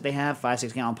pots that they have,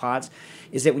 5-6-gallon pots,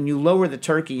 is that when you lower the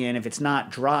turkey in, if it's not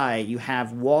dry, you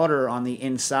have water on the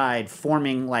inside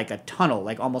forming like a tunnel,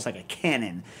 like almost like a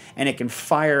cannon, and it can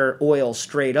fire oil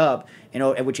straight up,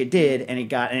 which it did, and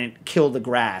it killed the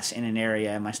grass in an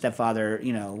area. And my stepfather,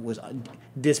 was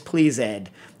displeased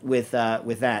with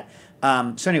that.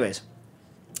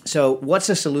 So what's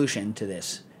the solution to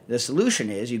this? The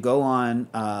solution is you go on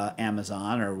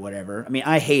Amazon or whatever. I mean,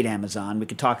 I hate Amazon. We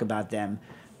could talk about them,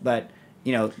 but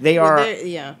they are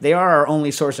our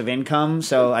only source of income.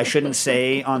 So I shouldn't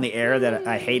say on the air that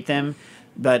I hate them,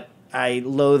 but I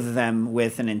loathe them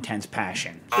with an intense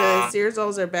passion. The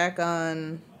Searsalls are back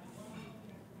on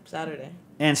Saturday.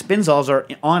 And Spinzalls are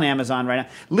on Amazon right now.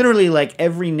 Literally, like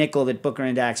every nickel that Booker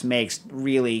and Dax makes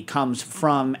really comes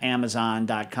from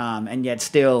Amazon.com, and yet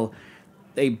still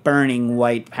a burning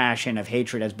white passion of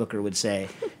hatred, as Booker would say.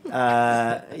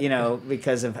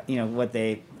 Because of what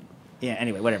they Yeah.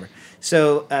 Anyway, whatever.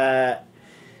 So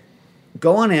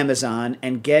go on Amazon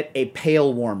and get a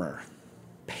pail warmer.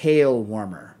 Pail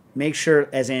warmer. Make sure,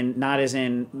 not as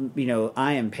in,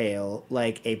 I am pale,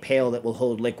 like a pail that will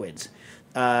hold liquids.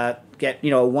 Get,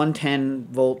 a 110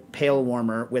 volt pail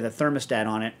warmer with a thermostat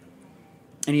on it,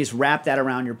 and you just wrap that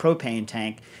around your propane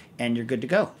tank, and you're good to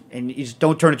go. And you just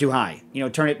don't turn it too high.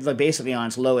 Turn it basically on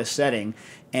its lowest setting,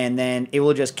 and then it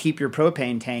will just keep your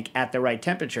propane tank at the right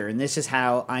temperature. And this is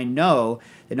how I know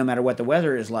that no matter what the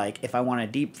weather is like, if I want to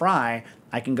deep fry,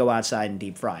 I can go outside and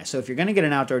deep fry. So if you're going to get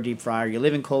an outdoor deep fryer, you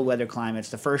live in cold weather climates,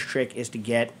 the first trick is to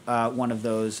get one of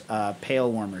those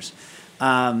pail warmers.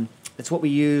 That's what we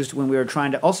used when we were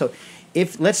trying to also...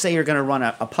 let's say you're going to run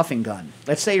a puffing gun.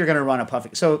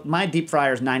 So my deep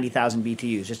fryer is 90,000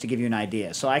 BTUs, just to give you an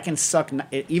idea. So I can suck,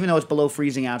 even though it's below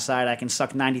freezing outside, I can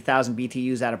suck 90,000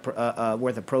 BTUs out of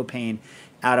worth of propane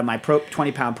out of my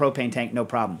 20-pound propane tank, no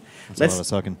problem. That's a lot of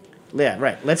sucking. Yeah,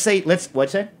 right. What's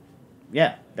that?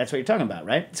 Yeah, that's what you're talking about,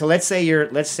 right? So let's say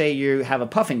you have a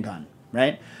puffing gun,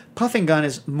 right? Puffing gun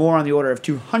is more on the order of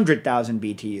 200,000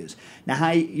 BTUs.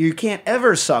 Now, you can't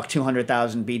ever suck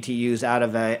 200,000 BTUs out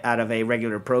of a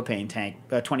regular propane tank,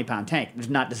 a 20-pound tank. It's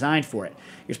not designed for it.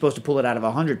 You're supposed to pull it out of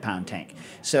a 100-pound tank.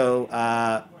 So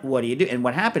what do you do? And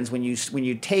what happens when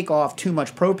you take off too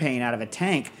much propane out of a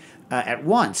tank at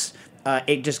once?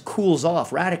 It just cools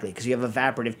off radically because you have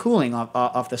evaporative cooling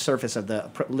off the surface of the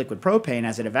liquid propane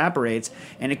as it evaporates,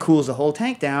 and it cools the whole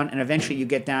tank down, and eventually you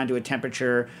get down to a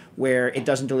temperature where it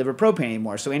doesn't deliver propane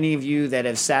anymore. So any of you that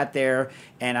have sat there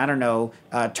and,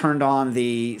 turned on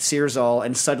the Searsol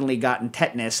and suddenly gotten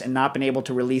tetanus and not been able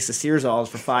to release the Searsols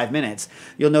for 5 minutes,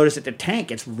 you'll notice that the tank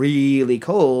gets really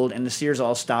cold and the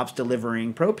Searsol stops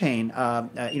delivering propane.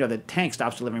 The tank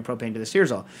stops delivering propane to the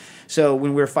Searsol. So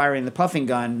when we're firing the puffing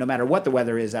gun, no matter what the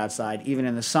weather is outside, even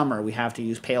in the summer, we have to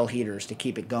use pail heaters to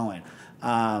keep it going.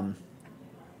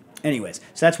 Anyways,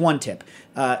 so that's one tip.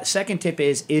 Second tip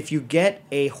is if you get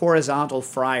a horizontal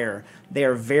fryer, they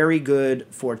are very good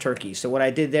for turkeys. So what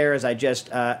I did there is I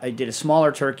did a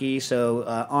smaller turkey, so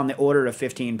on the order of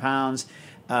 15 pounds,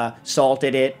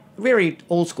 salted it, very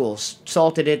old school,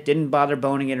 salted it, didn't bother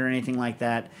boning it or anything like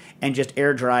that, and just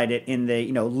air dried it in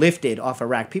the, lifted off a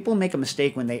rack. People make a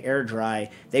mistake when they air dry.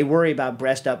 They worry about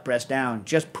breast up, breast down.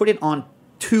 Just put it on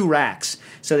 2 racks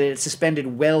so that it's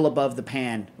suspended well above the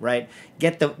pan, right?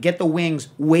 Get the wings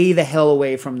way the hell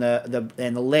away from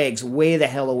and the legs way the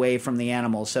hell away from the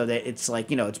animal so that it's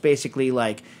like, it's basically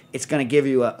like it's going to give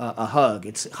you a hug.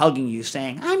 It's hugging you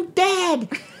saying, "I'm dead.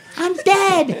 I'm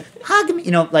dead. Hug me."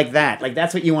 Like that. Like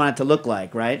that's what you want it to look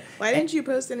like, right? Why didn't you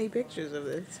post any pictures of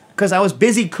this? Because I was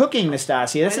busy cooking,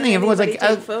 Nastasia. That's the thing. Everyone's like,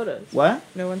 take photos. What?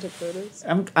 No one took photos?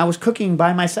 I was cooking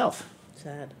by myself.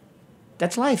 Sad.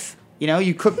 That's life.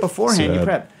 You cook beforehand, you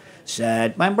prep.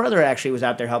 Sad. My brother actually was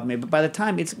out there helping me, but by the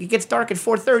time it gets dark at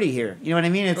 4:30 here. You know what I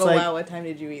mean? It's wow. What time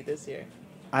did you eat this year?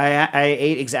 I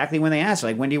ate exactly when they asked.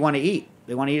 Like, when do you want to eat?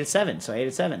 They want to eat at 7, so I ate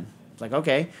at 7. It's like,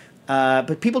 okay.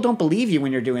 But people don't believe you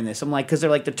when you're doing this. I'm like, because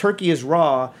they're like, the turkey is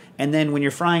raw, and then when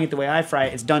you're frying it the way I fry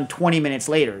it, it's done 20 minutes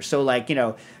later. So,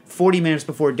 40 minutes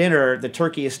before dinner, the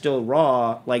turkey is still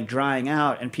raw, drying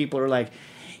out, and people are like,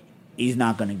 he's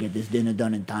not going to get this dinner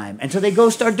done in time. And so they go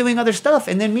start doing other stuff.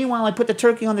 And then meanwhile, I put the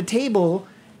turkey on the table.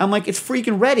 I'm like, it's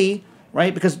freaking ready,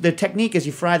 right? Because the technique is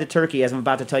you fry the turkey, as I'm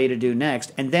about to tell you to do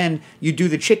next, and then you do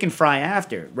the chicken fry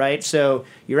after, right? So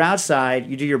you're outside,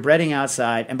 you do your breading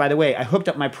outside. And by the way, I hooked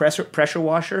up my pressure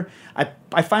washer.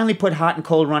 I finally put hot and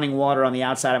cold running water on the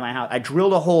outside of my house. I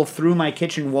drilled a hole through my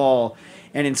kitchen wall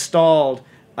and installed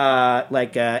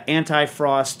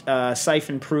anti-frost,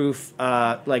 siphon-proof,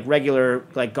 regular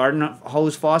garden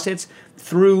hose faucets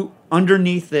through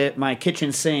underneath my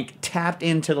kitchen sink, tapped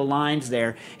into the lines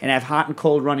there, and have hot and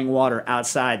cold running water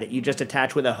outside that you just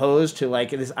attach with a hose to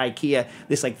this IKEA,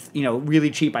 really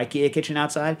cheap IKEA kitchen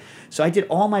outside. So I did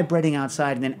all my breading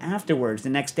outside, and then afterwards, the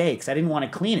next day, because I didn't want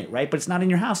to clean it, right? But it's not in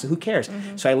your house, so who cares?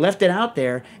 Mm-hmm. So I left it out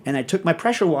there, and I took my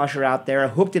pressure washer out there,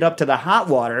 hooked it up to the hot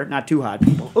water, not too hot,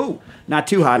 people. Ooh, not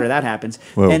too hot, or that happens.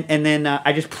 And then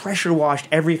I just pressure washed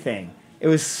everything. It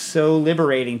was so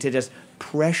liberating to just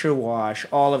pressure wash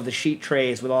all of the sheet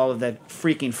trays with all of that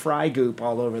freaking fry goop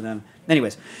all over them.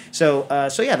 Anyways, so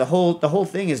yeah, the whole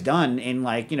thing is done in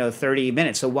 30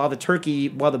 minutes. So while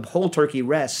the whole turkey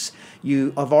rests,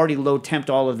 you have already low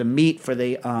temped all of the meat for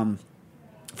the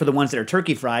ones that are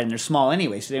turkey fried, and they're small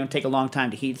anyway, so they don't take a long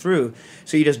time to heat through.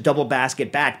 So you just double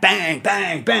basket back, bang,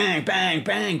 bang, bang, bang,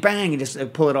 bang, bang, and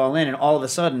just pull it all in, and all of a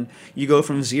sudden you go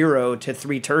from 0 to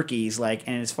 3 turkeys.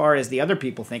 And as far as the other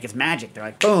people think, it's magic. They're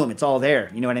like, boom, it's all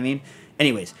there. You know what I mean?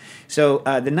 Anyways, so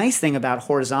the nice thing about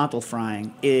horizontal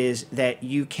frying is that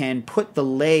you can put the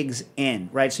legs in,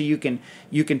 right? So you can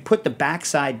put the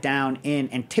backside down in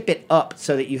and tip it up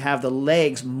so that you have the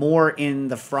legs more in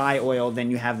the fry oil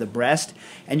than you have the breast,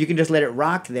 and you can just let it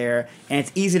rock there, and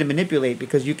it's easy to manipulate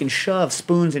because you can shove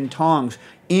spoons and tongs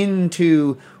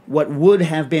into what would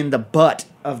have been the butt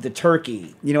of the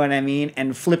turkey, you know what I mean,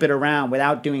 and flip it around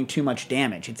without doing too much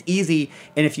damage. It's easy,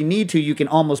 and if you need to, you can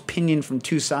almost pinion from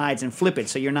two sides and flip it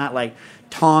so you're not like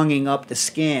tonging up the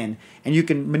skin, and you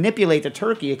can manipulate the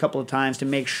turkey a couple of times to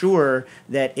make sure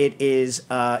that it is,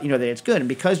 that it's good. And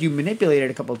because you manipulate it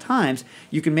a couple of times,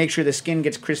 you can make sure the skin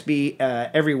gets crispy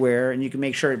everywhere, and you can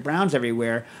make sure it browns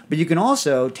everywhere. But you can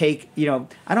also take,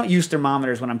 I don't use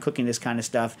thermometers when I'm cooking this kind of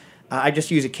stuff. I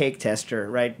just use a cake tester,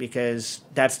 right? Because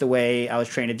that's the way I was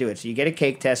trained to do it. So you get a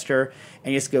cake tester,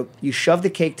 and you shove the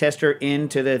cake tester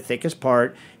into the thickest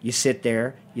part. You sit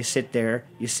there, you sit there,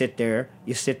 you sit there,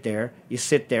 you sit there, you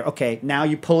sit there. Okay, now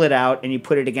you pull it out and you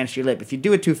put it against your lip. If you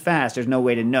do it too fast, there's no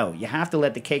way to know. You have to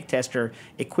let the cake tester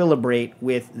equilibrate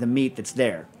with the meat that's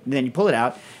there. And then you pull it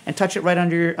out and touch it right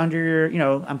under your.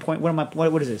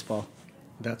 What is this, Paul?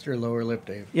 That's your lower lip,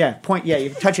 Dave. Yeah,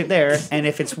 you touch it there, and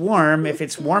if it's warm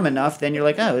enough, then you're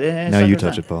like, oh. Now you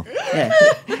touch it, Paul. Yeah.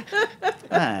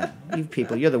 You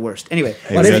people, you're the worst. Anyway.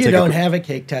 What if you don't have a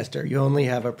cake tester? You only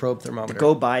have a probe thermometer.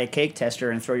 Go buy a cake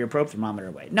tester and throw your probe thermometer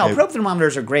away. No, probe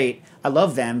thermometers are great. I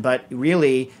love them, but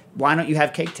really, why don't you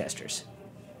have cake testers?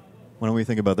 Why don't we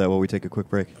think about that while we take a quick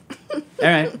break? All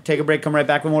right, take a break, come right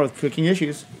back with more with Cooking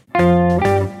Issues.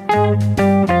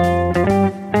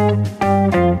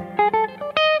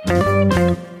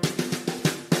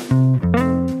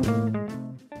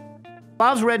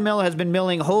 Bob's Red Mill has been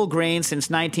milling whole grain since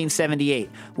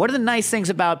 1978. One of the nice things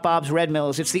about Bob's Red Mill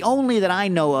is it's the only that I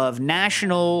know of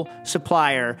national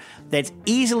supplier that's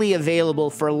easily available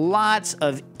for lots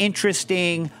of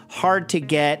interesting,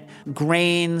 hard-to-get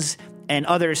grains and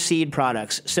other seed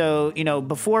products. So,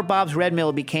 before Bob's Red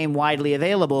Mill became widely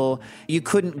available, you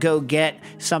couldn't go get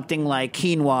something like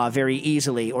quinoa very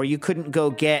easily, or you couldn't go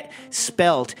get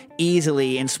spelt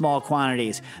easily in small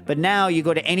quantities. But now you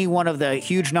go to any one of the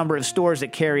huge number of stores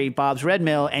that carry Bob's Red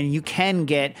Mill, and you can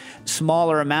get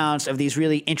smaller amounts of these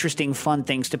really interesting, fun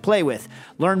things to play with.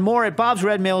 Learn more at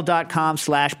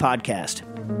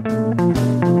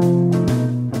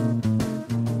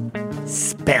bobsredmill.com/podcast.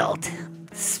 Spelt.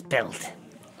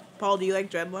 Paul, do you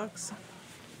like dreadlocks?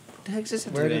 What the heck is this?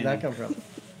 Where did that come from?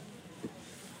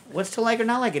 What's to like or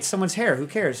not like? It's someone's hair. Who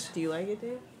cares? Do you like it,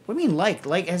 Dave? What do you mean like?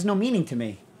 Like has no meaning to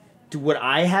me. Would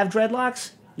I have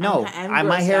dreadlocks? No. I'm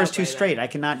my hair is grossed too out by straight. them. I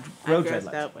cannot grow I'm grossed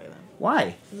dreadlocks. out by them.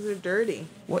 Why? Because they're dirty.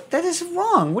 What? That is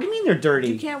wrong. What do you mean they're dirty?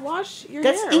 You can't wash your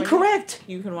That's hair. incorrect.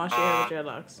 You can wash your hair with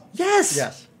dreadlocks. Yes.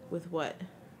 Yes. With what?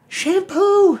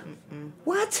 Shampoo.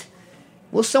 What?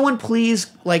 Will someone please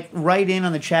write in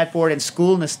on the chat board and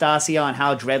school Nastasia on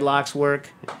how dreadlocks work?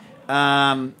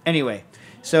 Anyway,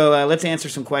 so let's answer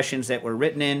some questions that were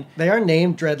written in. They are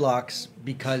named dreadlocks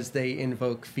because they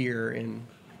invoke fear in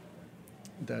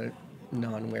the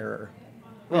non-wearer.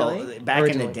 Well, Really? back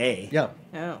Originally. in the day. Yeah.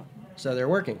 Oh. So they're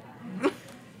working.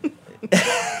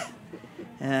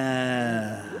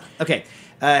 Okay.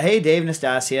 Hey, Dave,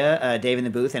 Nastasia, Dave in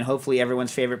the booth, and hopefully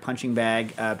everyone's favorite punching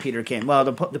bag, Peter Kim. Well,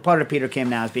 the part of Peter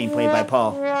Kim now is being played by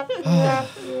Paul.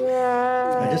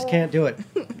 I just can't do it.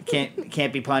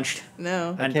 Can't be punched.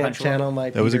 No. I can't channel my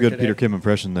That was a Peter good today. Peter Kim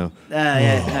impression, though.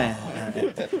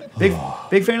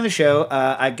 Big fan of the show.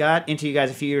 I got into you guys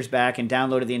a few years back and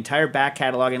downloaded the entire back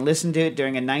catalog and listened to it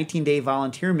during a 19-day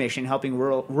volunteer mission helping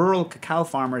rural cacao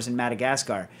farmers in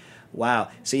Madagascar. Wow.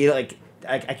 So you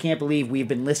I can't believe we've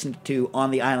been listened to on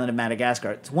the island of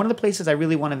Madagascar. It's one of the places I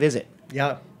really want to visit.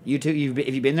 Yeah. You too? Have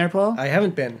you been there, Paul? I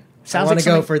haven't been. Sounds I want like to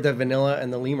go something- for the vanilla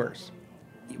and the lemurs.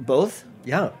 Both?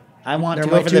 Yeah. I want They're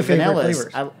to my go for the two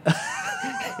favorite vanillas.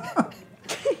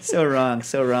 So wrong.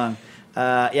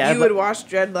 Yeah. You would wash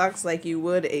dreadlocks like you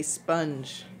would a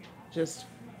sponge. Just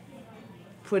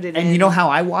put it in. And you know how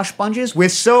I wash sponges?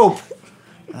 With soap.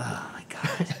 Oh, my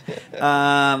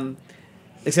God.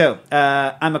 So,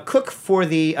 I'm a cook for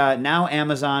the now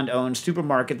Amazon-owned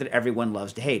supermarket that everyone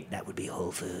loves to hate. That would be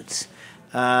Whole Foods.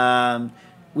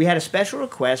 We had a special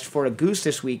request for a goose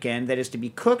this weekend that is to be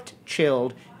cooked,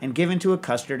 chilled, and given to a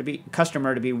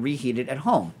customer to be reheated at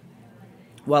home.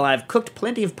 While I've cooked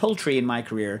plenty of poultry in my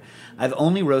career, I've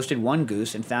only roasted one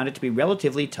goose and found it to be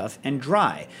relatively tough and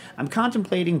dry. I'm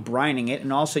contemplating brining it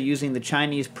and also using the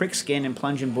Chinese prick skin and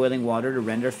plunge in boiling water to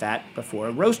render fat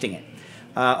before roasting it.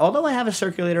 Although I have a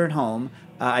circulator at home,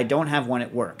 I don't have one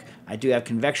at work. I do have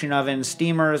convection ovens,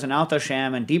 steamers, an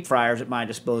Alto-Shaam, and deep fryers at my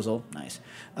disposal. Nice.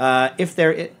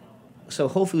 So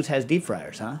Whole Foods has deep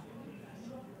fryers, huh?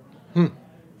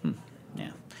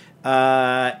 Yeah.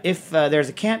 If there's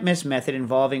a can't miss method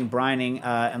involving brining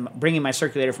and bringing my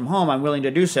circulator from home, I'm willing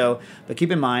to do so. But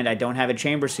keep in mind, I don't have a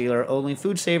chamber sealer, only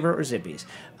Food Saver or Zippies.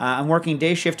 I'm working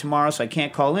day shift tomorrow, so I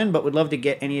can't call in, but would love to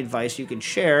get any advice you can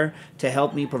share to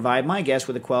help me provide my guests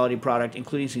with a quality product,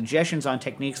 including suggestions on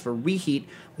techniques for reheat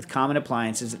with common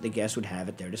appliances that the guests would have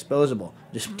at their disposal.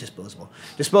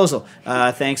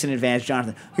 Thanks in advance,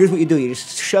 Jonathan. Here's what you do: you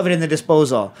just shove it in the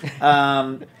disposal.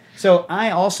 So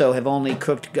I also have only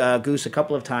cooked goose a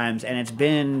couple of times, and it's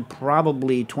been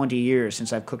probably 20 years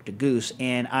since I've cooked a goose,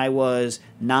 and I was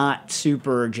not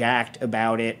super jacked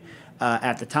about it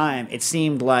at the time. It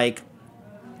seemed like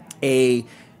kind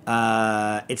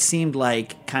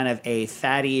of a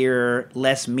fattier,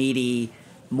 less meaty,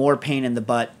 more pain in the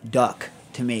butt duck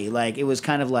to me. Like it was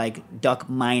kind of like duck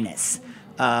minus.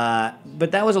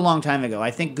 But that was a long time ago.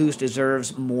 I think goose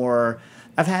deserves more.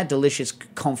 I've had delicious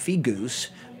confit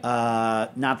goose.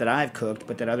 Not that I've cooked,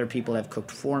 but that other people have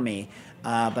cooked for me.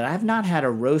 But I've not had a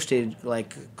roasted,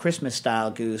 like,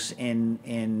 Christmas-style goose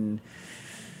in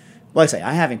well, I say,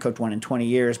 I haven't cooked one in 20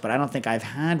 years, but I don't think I've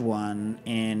had one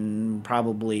in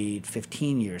probably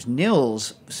 15 years.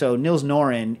 Nils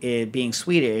Noren, being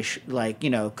Swedish, like,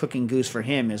 cooking goose for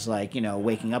him is like,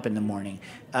 waking up in the morning.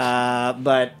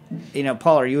 But,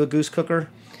 Paul, are you a goose cooker?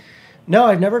 No,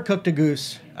 I've never cooked a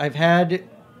goose. I've had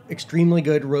extremely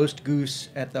good roast goose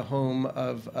at the home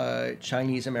of a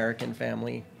Chinese-American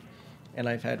family, and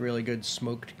I've had really good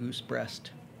smoked goose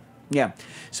breast. Yeah.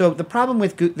 So the problem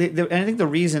with goose, and I think the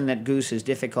reason that goose is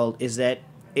difficult is that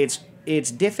it's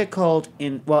difficult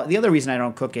in, well, the other reason I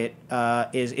don't cook it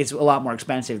is it's a lot more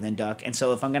expensive than duck, and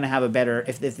so if I'm going to have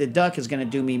if the duck is going to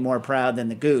do me more proud than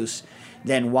the goose,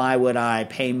 then why would I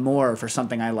pay more for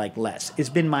something I like less? It's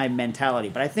been my mentality,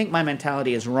 but I think my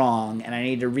mentality is wrong, and I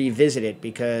need to revisit it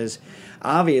because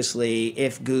obviously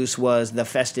if goose was the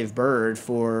festive bird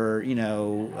for,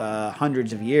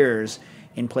 hundreds of years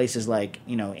in places like,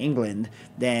 England,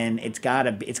 then it's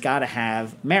gotta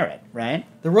have merit, right?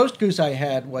 The roast goose I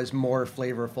had was more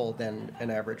flavorful than an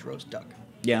average roast duck.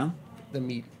 Yeah? The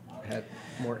meat had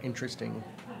more interesting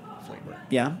flavor.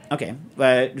 Yeah? Okay.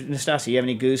 Nastasia, you have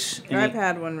any goose? I've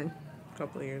had one a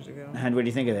couple of years ago. And what do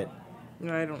you think of it?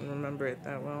 No, I don't remember it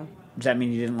that well. Does that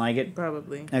mean you didn't like it?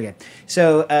 Probably. Okay.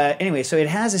 So anyway, so it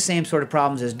has the same sort of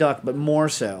problems as duck, but more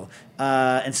so.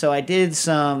 And so I did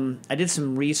some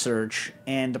research,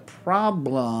 and the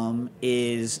problem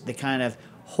is the kind of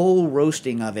whole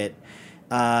roasting of it.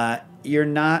 You're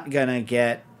not gonna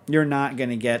get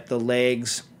the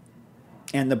legs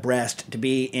and the breast to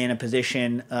be in a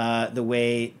position the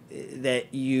way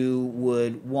that you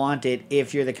would want it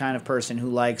if you're the kind of person who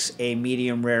likes a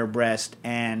medium rare breast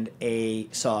and a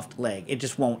soft leg. It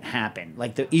just won't happen.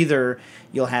 Like either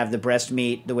you'll have the breast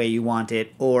meat the way you want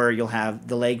it, or you'll have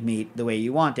the leg meat the way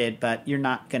you want it, but you're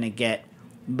not going to get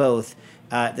both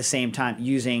at the same time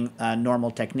using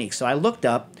normal techniques. So I looked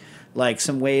up like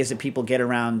some ways that people get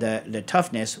around the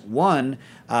toughness. One,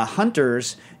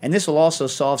 hunters, and this will also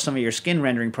solve some of your skin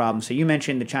rendering problems. So you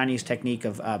mentioned the Chinese technique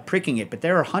of pricking it, but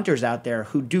there are hunters out there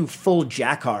who do full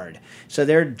jacquard. So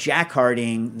they're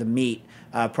jacquarding the meat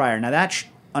prior. Now that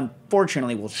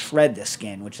unfortunately will shred the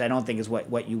skin, which I don't think is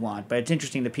what you want. But it's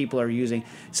interesting that people are using.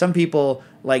 Some people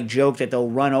like joke that they'll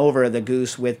run over the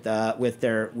goose with their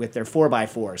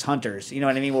 4x4s. Hunters, you know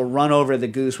what I mean, will run over the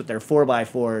goose with their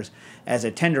 4x4s as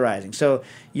a tenderizing. So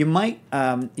you might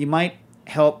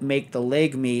help make the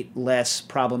leg meat less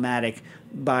problematic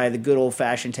by the good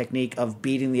old-fashioned technique of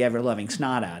beating the ever-loving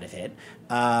snot out of it.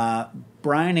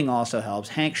 Brining also helps.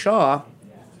 Hank Shaw,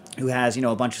 who has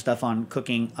a bunch of stuff on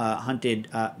cooking hunted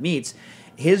meats,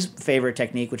 his favorite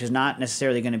technique, which is not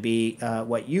necessarily going to be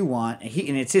what you want,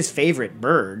 and it's his favorite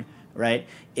bird, right,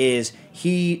 is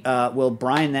he will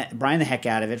brine the heck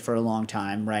out of it for a long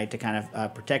time, right, to kind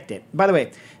of protect it. By the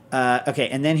way,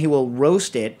 and then he will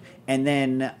roast it, and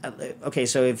then,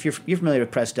 so if you're familiar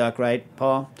with pressed duck, right,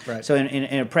 Paul? Right. So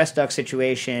in a pressed duck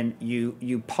situation,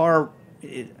 you par...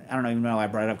 I don't even know why I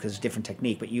brought it up because it's a different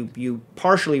technique, but you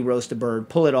partially roast the bird,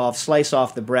 pull it off, slice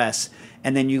off the breasts,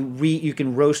 and then you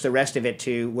can roast the rest of it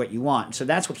to what you want. So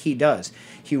that's what he does.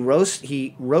 He roasts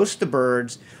the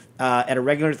birds at a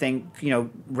regular thing,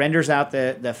 renders out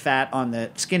the fat on the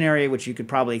skin area, which you could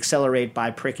probably accelerate by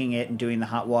pricking it and doing the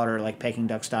hot water like Peking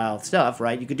duck style stuff,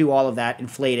 right? You could do all of that,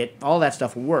 inflate it, all that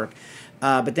stuff will work.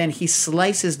 But then he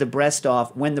slices the breast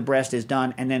off when the breast is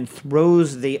done, and then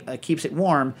throws keeps it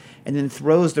warm, and then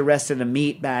throws the rest of the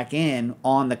meat back in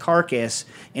on the carcass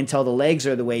until the legs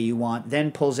are the way you want.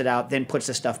 Then pulls it out, then puts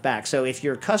the stuff back. So if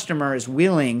your customer is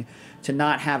willing to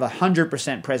not have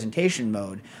 100% presentation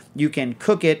mode, you can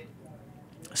cook it,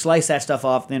 slice that stuff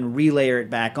off, then relayer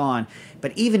it back on.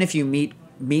 But even if you meat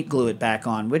glue it back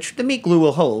on, which the meat glue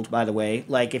will hold, by the way,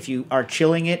 like if you are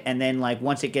chilling it and then like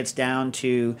once it gets down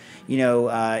to,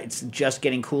 it's just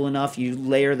getting cool enough, you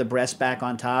layer the breast back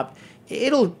on top,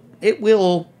 it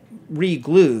will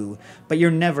re-glue, but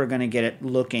you're never going to get it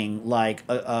looking like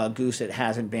a goose that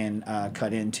hasn't been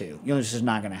cut into. This is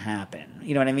not going to happen.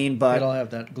 You know what I mean? But it'll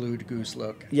have that glued goose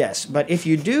look. Yes, but if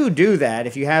you do that,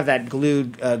 if you have that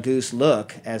glued goose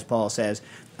look, as Paul says,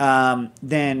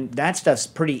 then that stuff's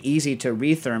pretty easy to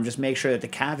retherm. Just make sure that the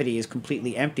cavity is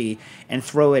completely empty and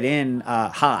throw it in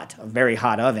a very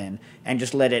hot oven, and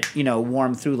just let it,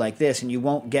 warm through like this, and you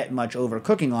won't get much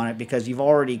overcooking on it because you've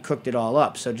already cooked it all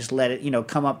up. So just let it,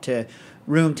 come up to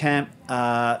room temp, for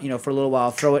a little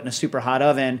while, throw it in a super hot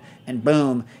oven, and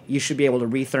boom, you should be able to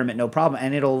retherm it no problem,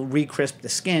 and it'll re-crisp the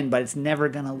skin, but it's never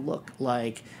going to look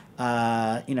like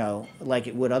like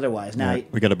it would otherwise. Now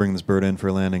we got to bring this bird in for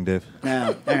a landing, Dave.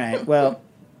 No, all right. Well,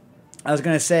 I was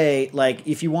going to say, like,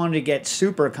 if you wanted to get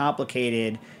super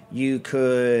complicated, you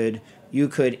could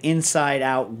inside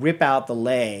out rip out the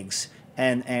legs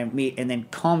and meat, and then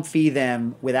confit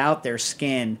them without their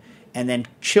skin, and then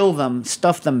chill them,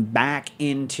 stuff them back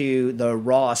into the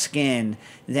raw skin,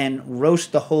 then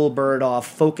roast the whole bird off,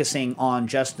 focusing on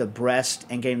just the breast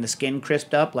and getting the skin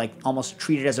crisped up, like almost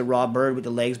treat it as a raw bird with the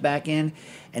legs back in.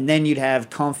 And then you'd have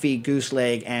confit goose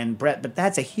leg and breast. But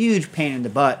that's a huge pain in the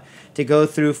butt to go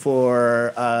through for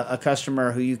a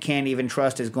customer who you can't even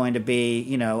trust is going to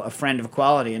be, a friend of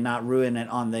quality and not ruin it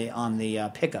on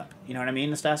the pickup. You know what I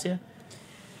mean, Nastasia?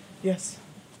 Yes.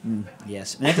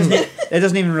 Yes, and that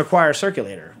doesn't even require a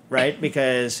circulator, right?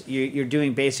 Because you're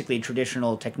doing basically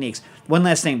traditional techniques. One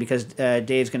last thing, because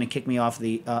Dave's going to kick me off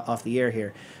the air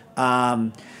here.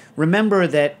 Remember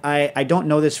that I don't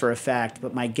know this for a fact,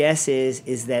 but my guess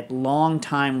is that long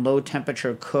time low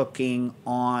temperature cooking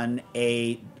on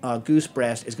a goose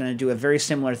breast is going to do a very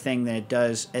similar thing that it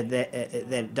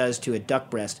does to a duck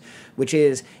breast, which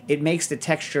is it makes the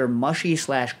texture mushy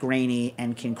 / grainy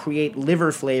and can create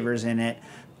liver flavors in it.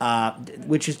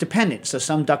 Which is dependent. So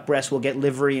some duck breasts will get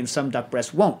livery and some duck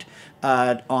breasts won't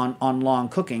on long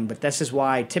cooking. But this is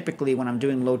why typically when I'm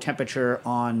doing low temperature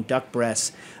on duck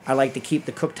breasts, I like to keep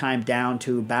the cook time down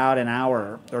to about an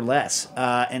hour or less.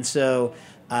 And so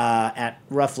at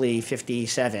roughly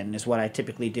 57 is what I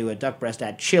typically do a duck breast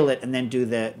at. Chill it and then do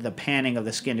the panning of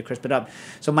the skin to crisp it up.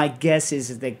 So my guess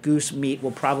is that goose meat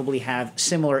will probably have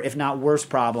similar, if not worse,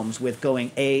 problems with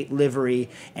going A, livery,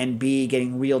 and B,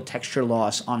 getting real texture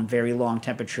loss on very long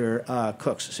temperature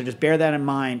cooks. So just bear that in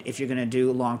mind if you're going to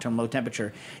do long-term low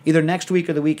temperature. Either next week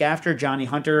or the week after, Johnny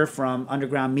Hunter from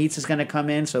Underground Meats is going to come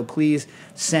in. So please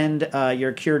send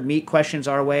your cured meat questions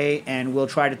our way, and we'll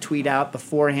try to tweet out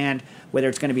beforehand whether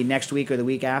it's going to be next week or the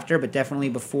week after, but definitely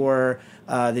before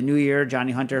the new year.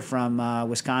 Johnny Hunter from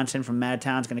Wisconsin, from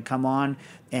Madtown, is going to come on,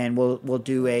 and we'll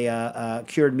do a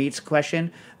cured meats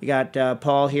question. We got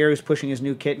Paul here who's pushing his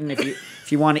new kitten.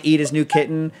 If you want to eat his new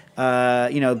kitten,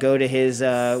 go to his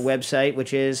website,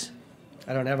 which is...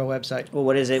 I don't have a website. Well,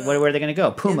 what is it? Where are they going to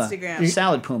go? Puma. Instagram.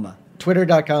 Salad Puma.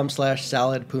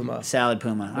 Twitter.com/Salad Puma. Salad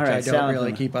Puma. All right. I don't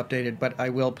really keep updated, but I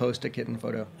will post a kitten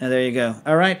photo. Oh, there you go.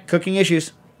 All right. Cooking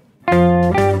issues.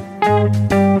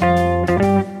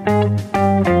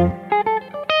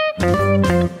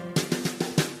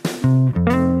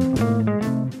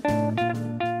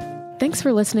 Thanks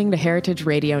for listening to Heritage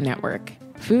Radio Network,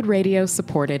 food radio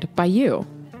supported by you.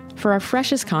 For our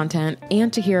freshest content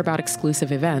and to hear about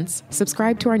exclusive events,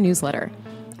 subscribe to our newsletter.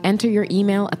 Enter your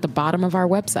email at the bottom of our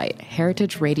website,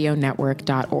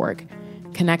 heritageradionetwork.org.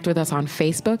 Connect with us on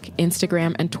Facebook,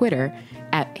 Instagram, and Twitter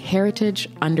at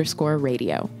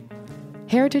heritage_radio.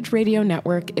 Heritage Radio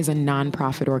Network is a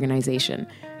nonprofit organization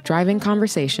driving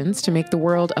conversations to make the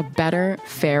world a better,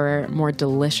 fairer, more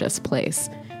delicious place.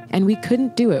 And we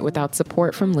couldn't do it without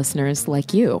support from listeners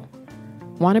like you.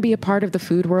 Want to be a part of the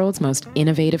food world's most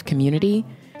innovative community?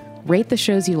 Rate the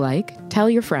shows you like, tell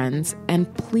your friends,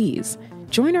 and please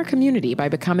join our community by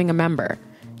becoming a member.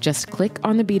 Just click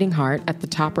on the beating heart at the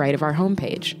top right of our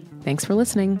homepage. Thanks for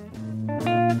listening.